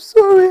 Mom. I'm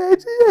sorry. I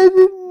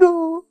didn't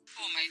know.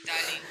 Oh, my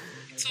darling,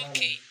 it's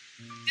okay.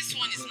 This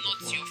one is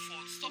not your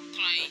fault. Stop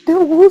crying.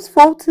 Then whose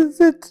fault is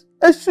it?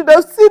 I should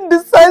have seen the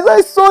signs. I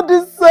saw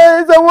the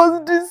signs. I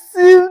was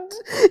deceived.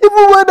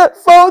 Even when I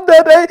found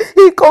that,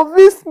 he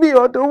convinced me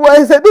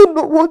otherwise. I don't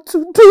know what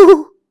to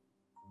do.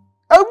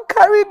 I'm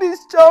carrying this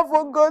child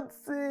for God's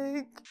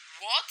sake.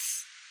 What?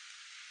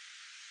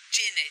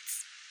 Janet,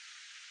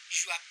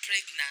 you are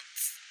pregnant.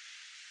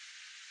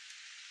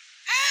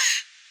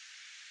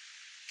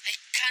 I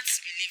can't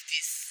believe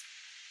this.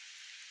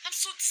 I'm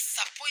so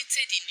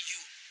disappointed in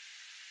you.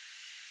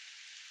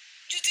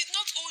 You did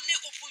not only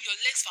open your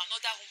legs for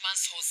another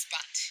woman's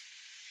husband,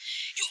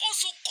 you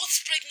also got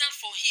pregnant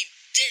for him.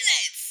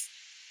 Janet!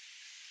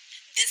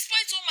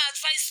 Despite all my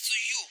advice to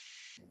you.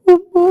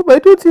 Oh, Mom, I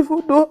don't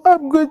even know how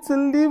I'm going to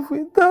live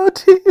without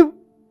him.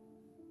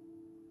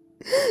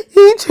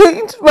 He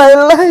changed my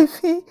life.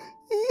 He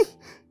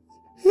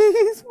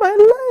is my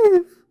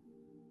life.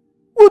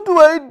 What do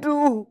I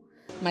do?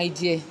 My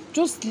dear,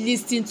 just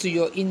listen to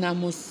your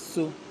innermost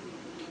soul.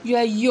 You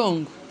are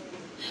young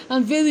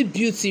and very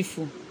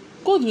beautiful.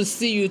 God will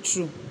see you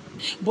through.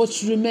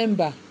 But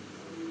remember,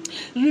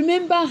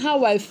 Remember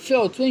how I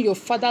felt when your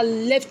father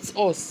left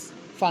us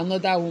for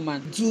another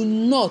woman. Do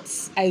not,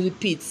 I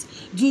repeat,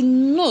 do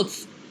not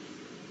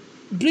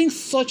bring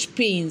such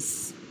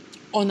pains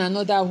on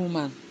another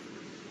woman.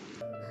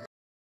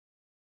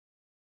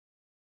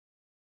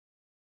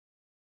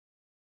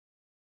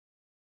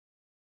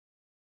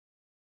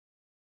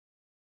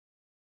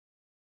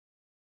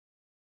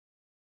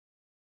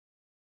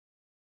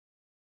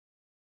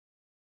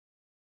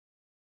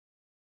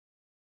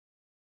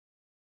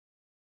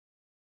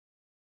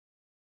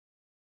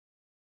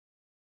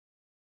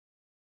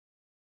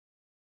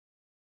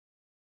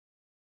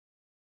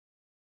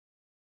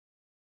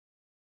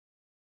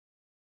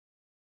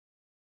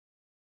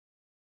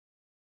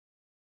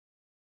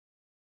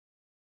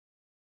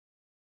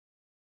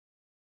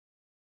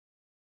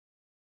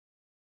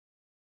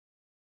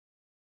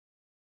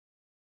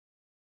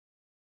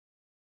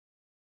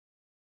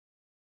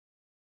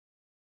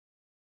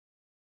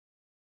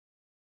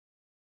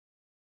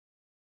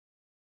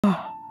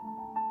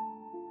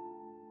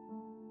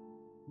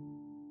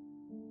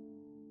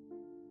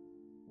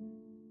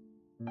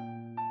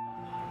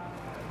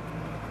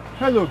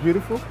 Hello,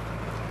 beautiful.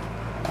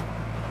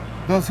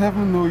 Does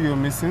heaven know you're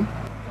missing?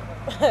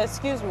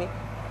 Excuse me.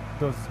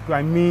 Does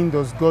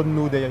God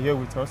know that you're here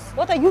with us?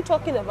 What are you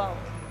talking about?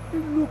 You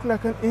look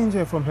like an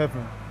angel from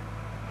heaven.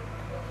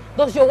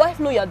 Does your wife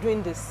know you're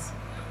doing this?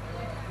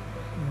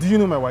 Do you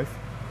know my wife?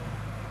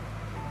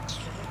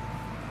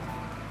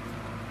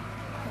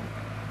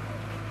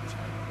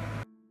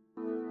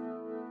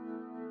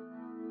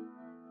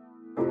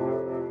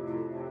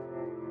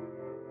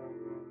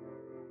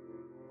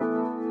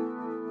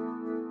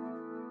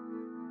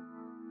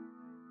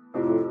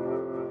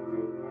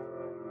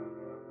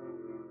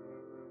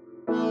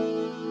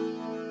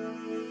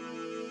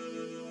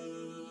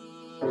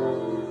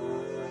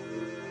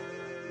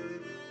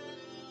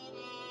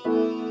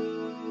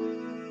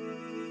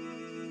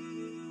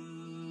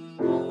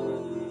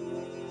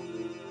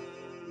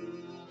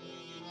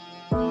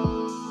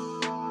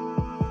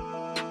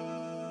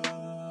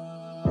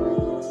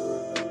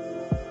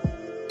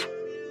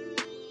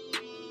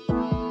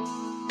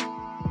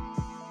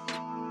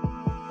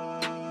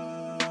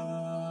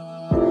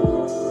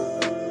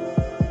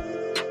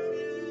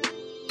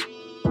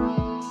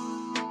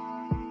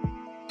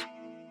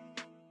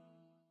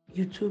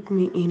 You took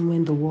me in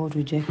when the world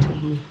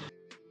rejected me.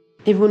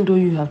 Even though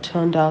you have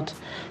turned out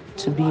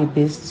to be a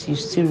beast, you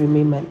still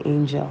remain my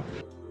angel.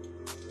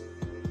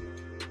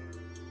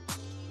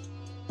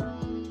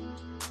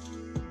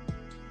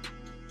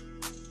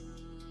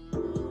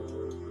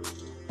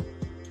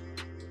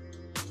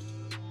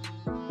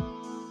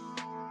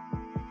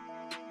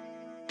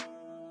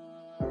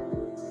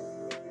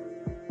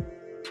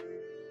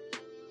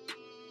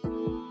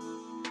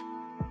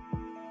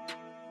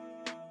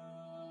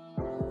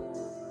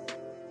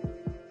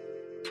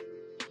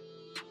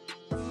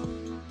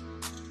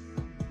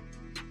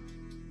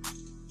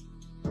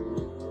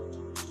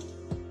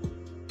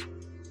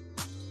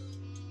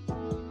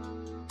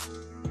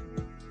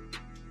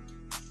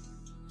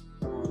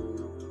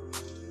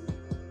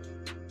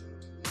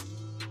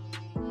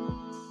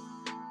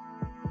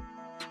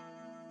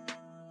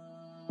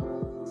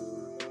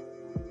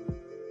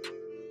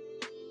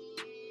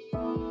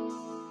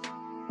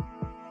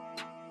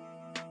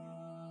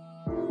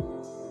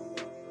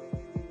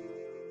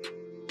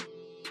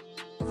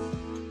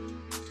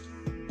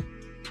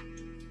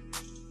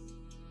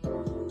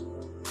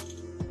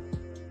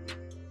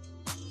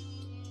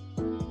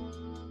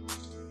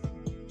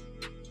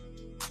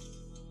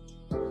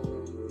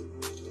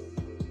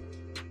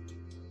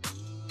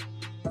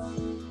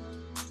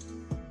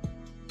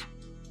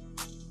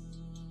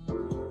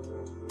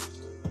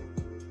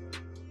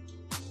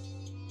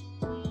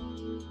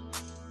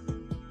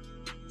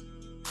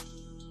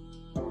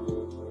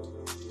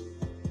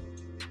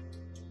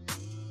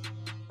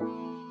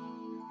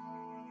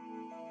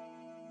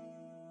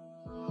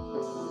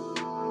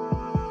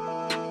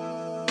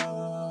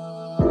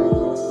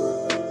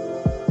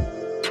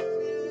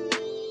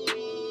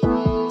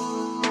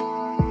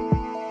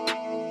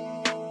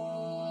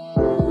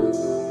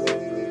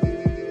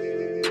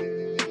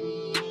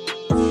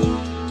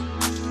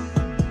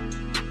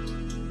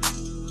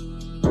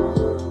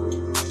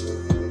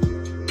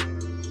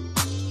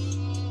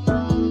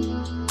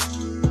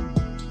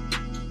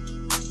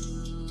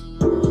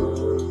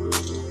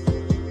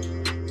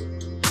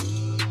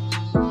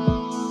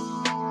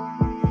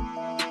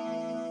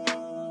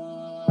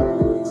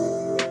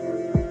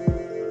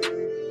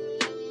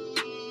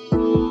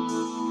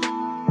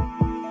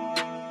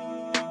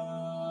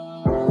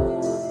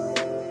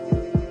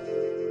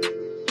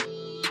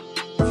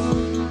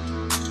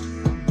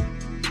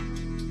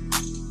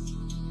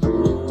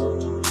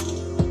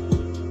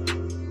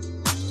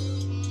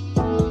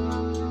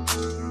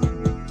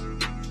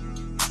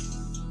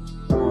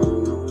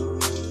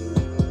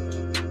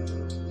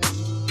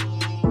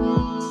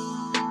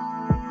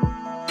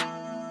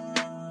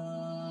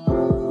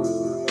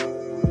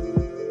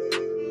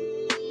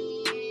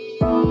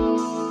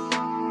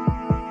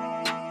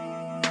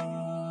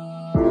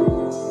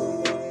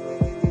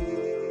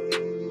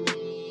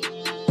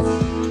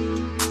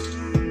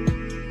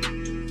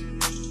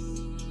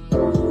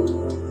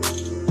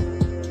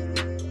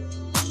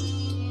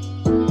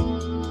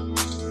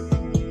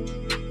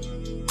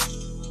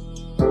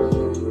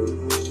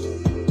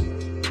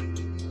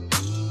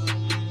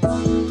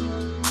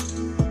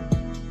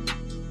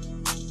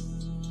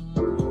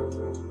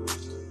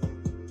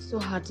 so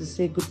hard to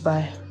say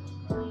goodbye,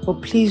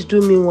 but please do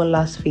me one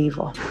last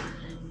favor.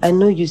 I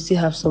know you still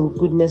have some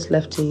goodness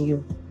left in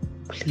you.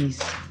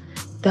 Please,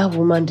 that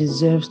woman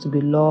deserves to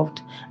be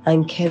loved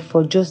and cared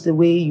for just the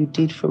way you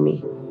did for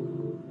me.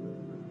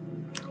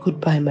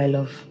 Goodbye, my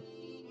love.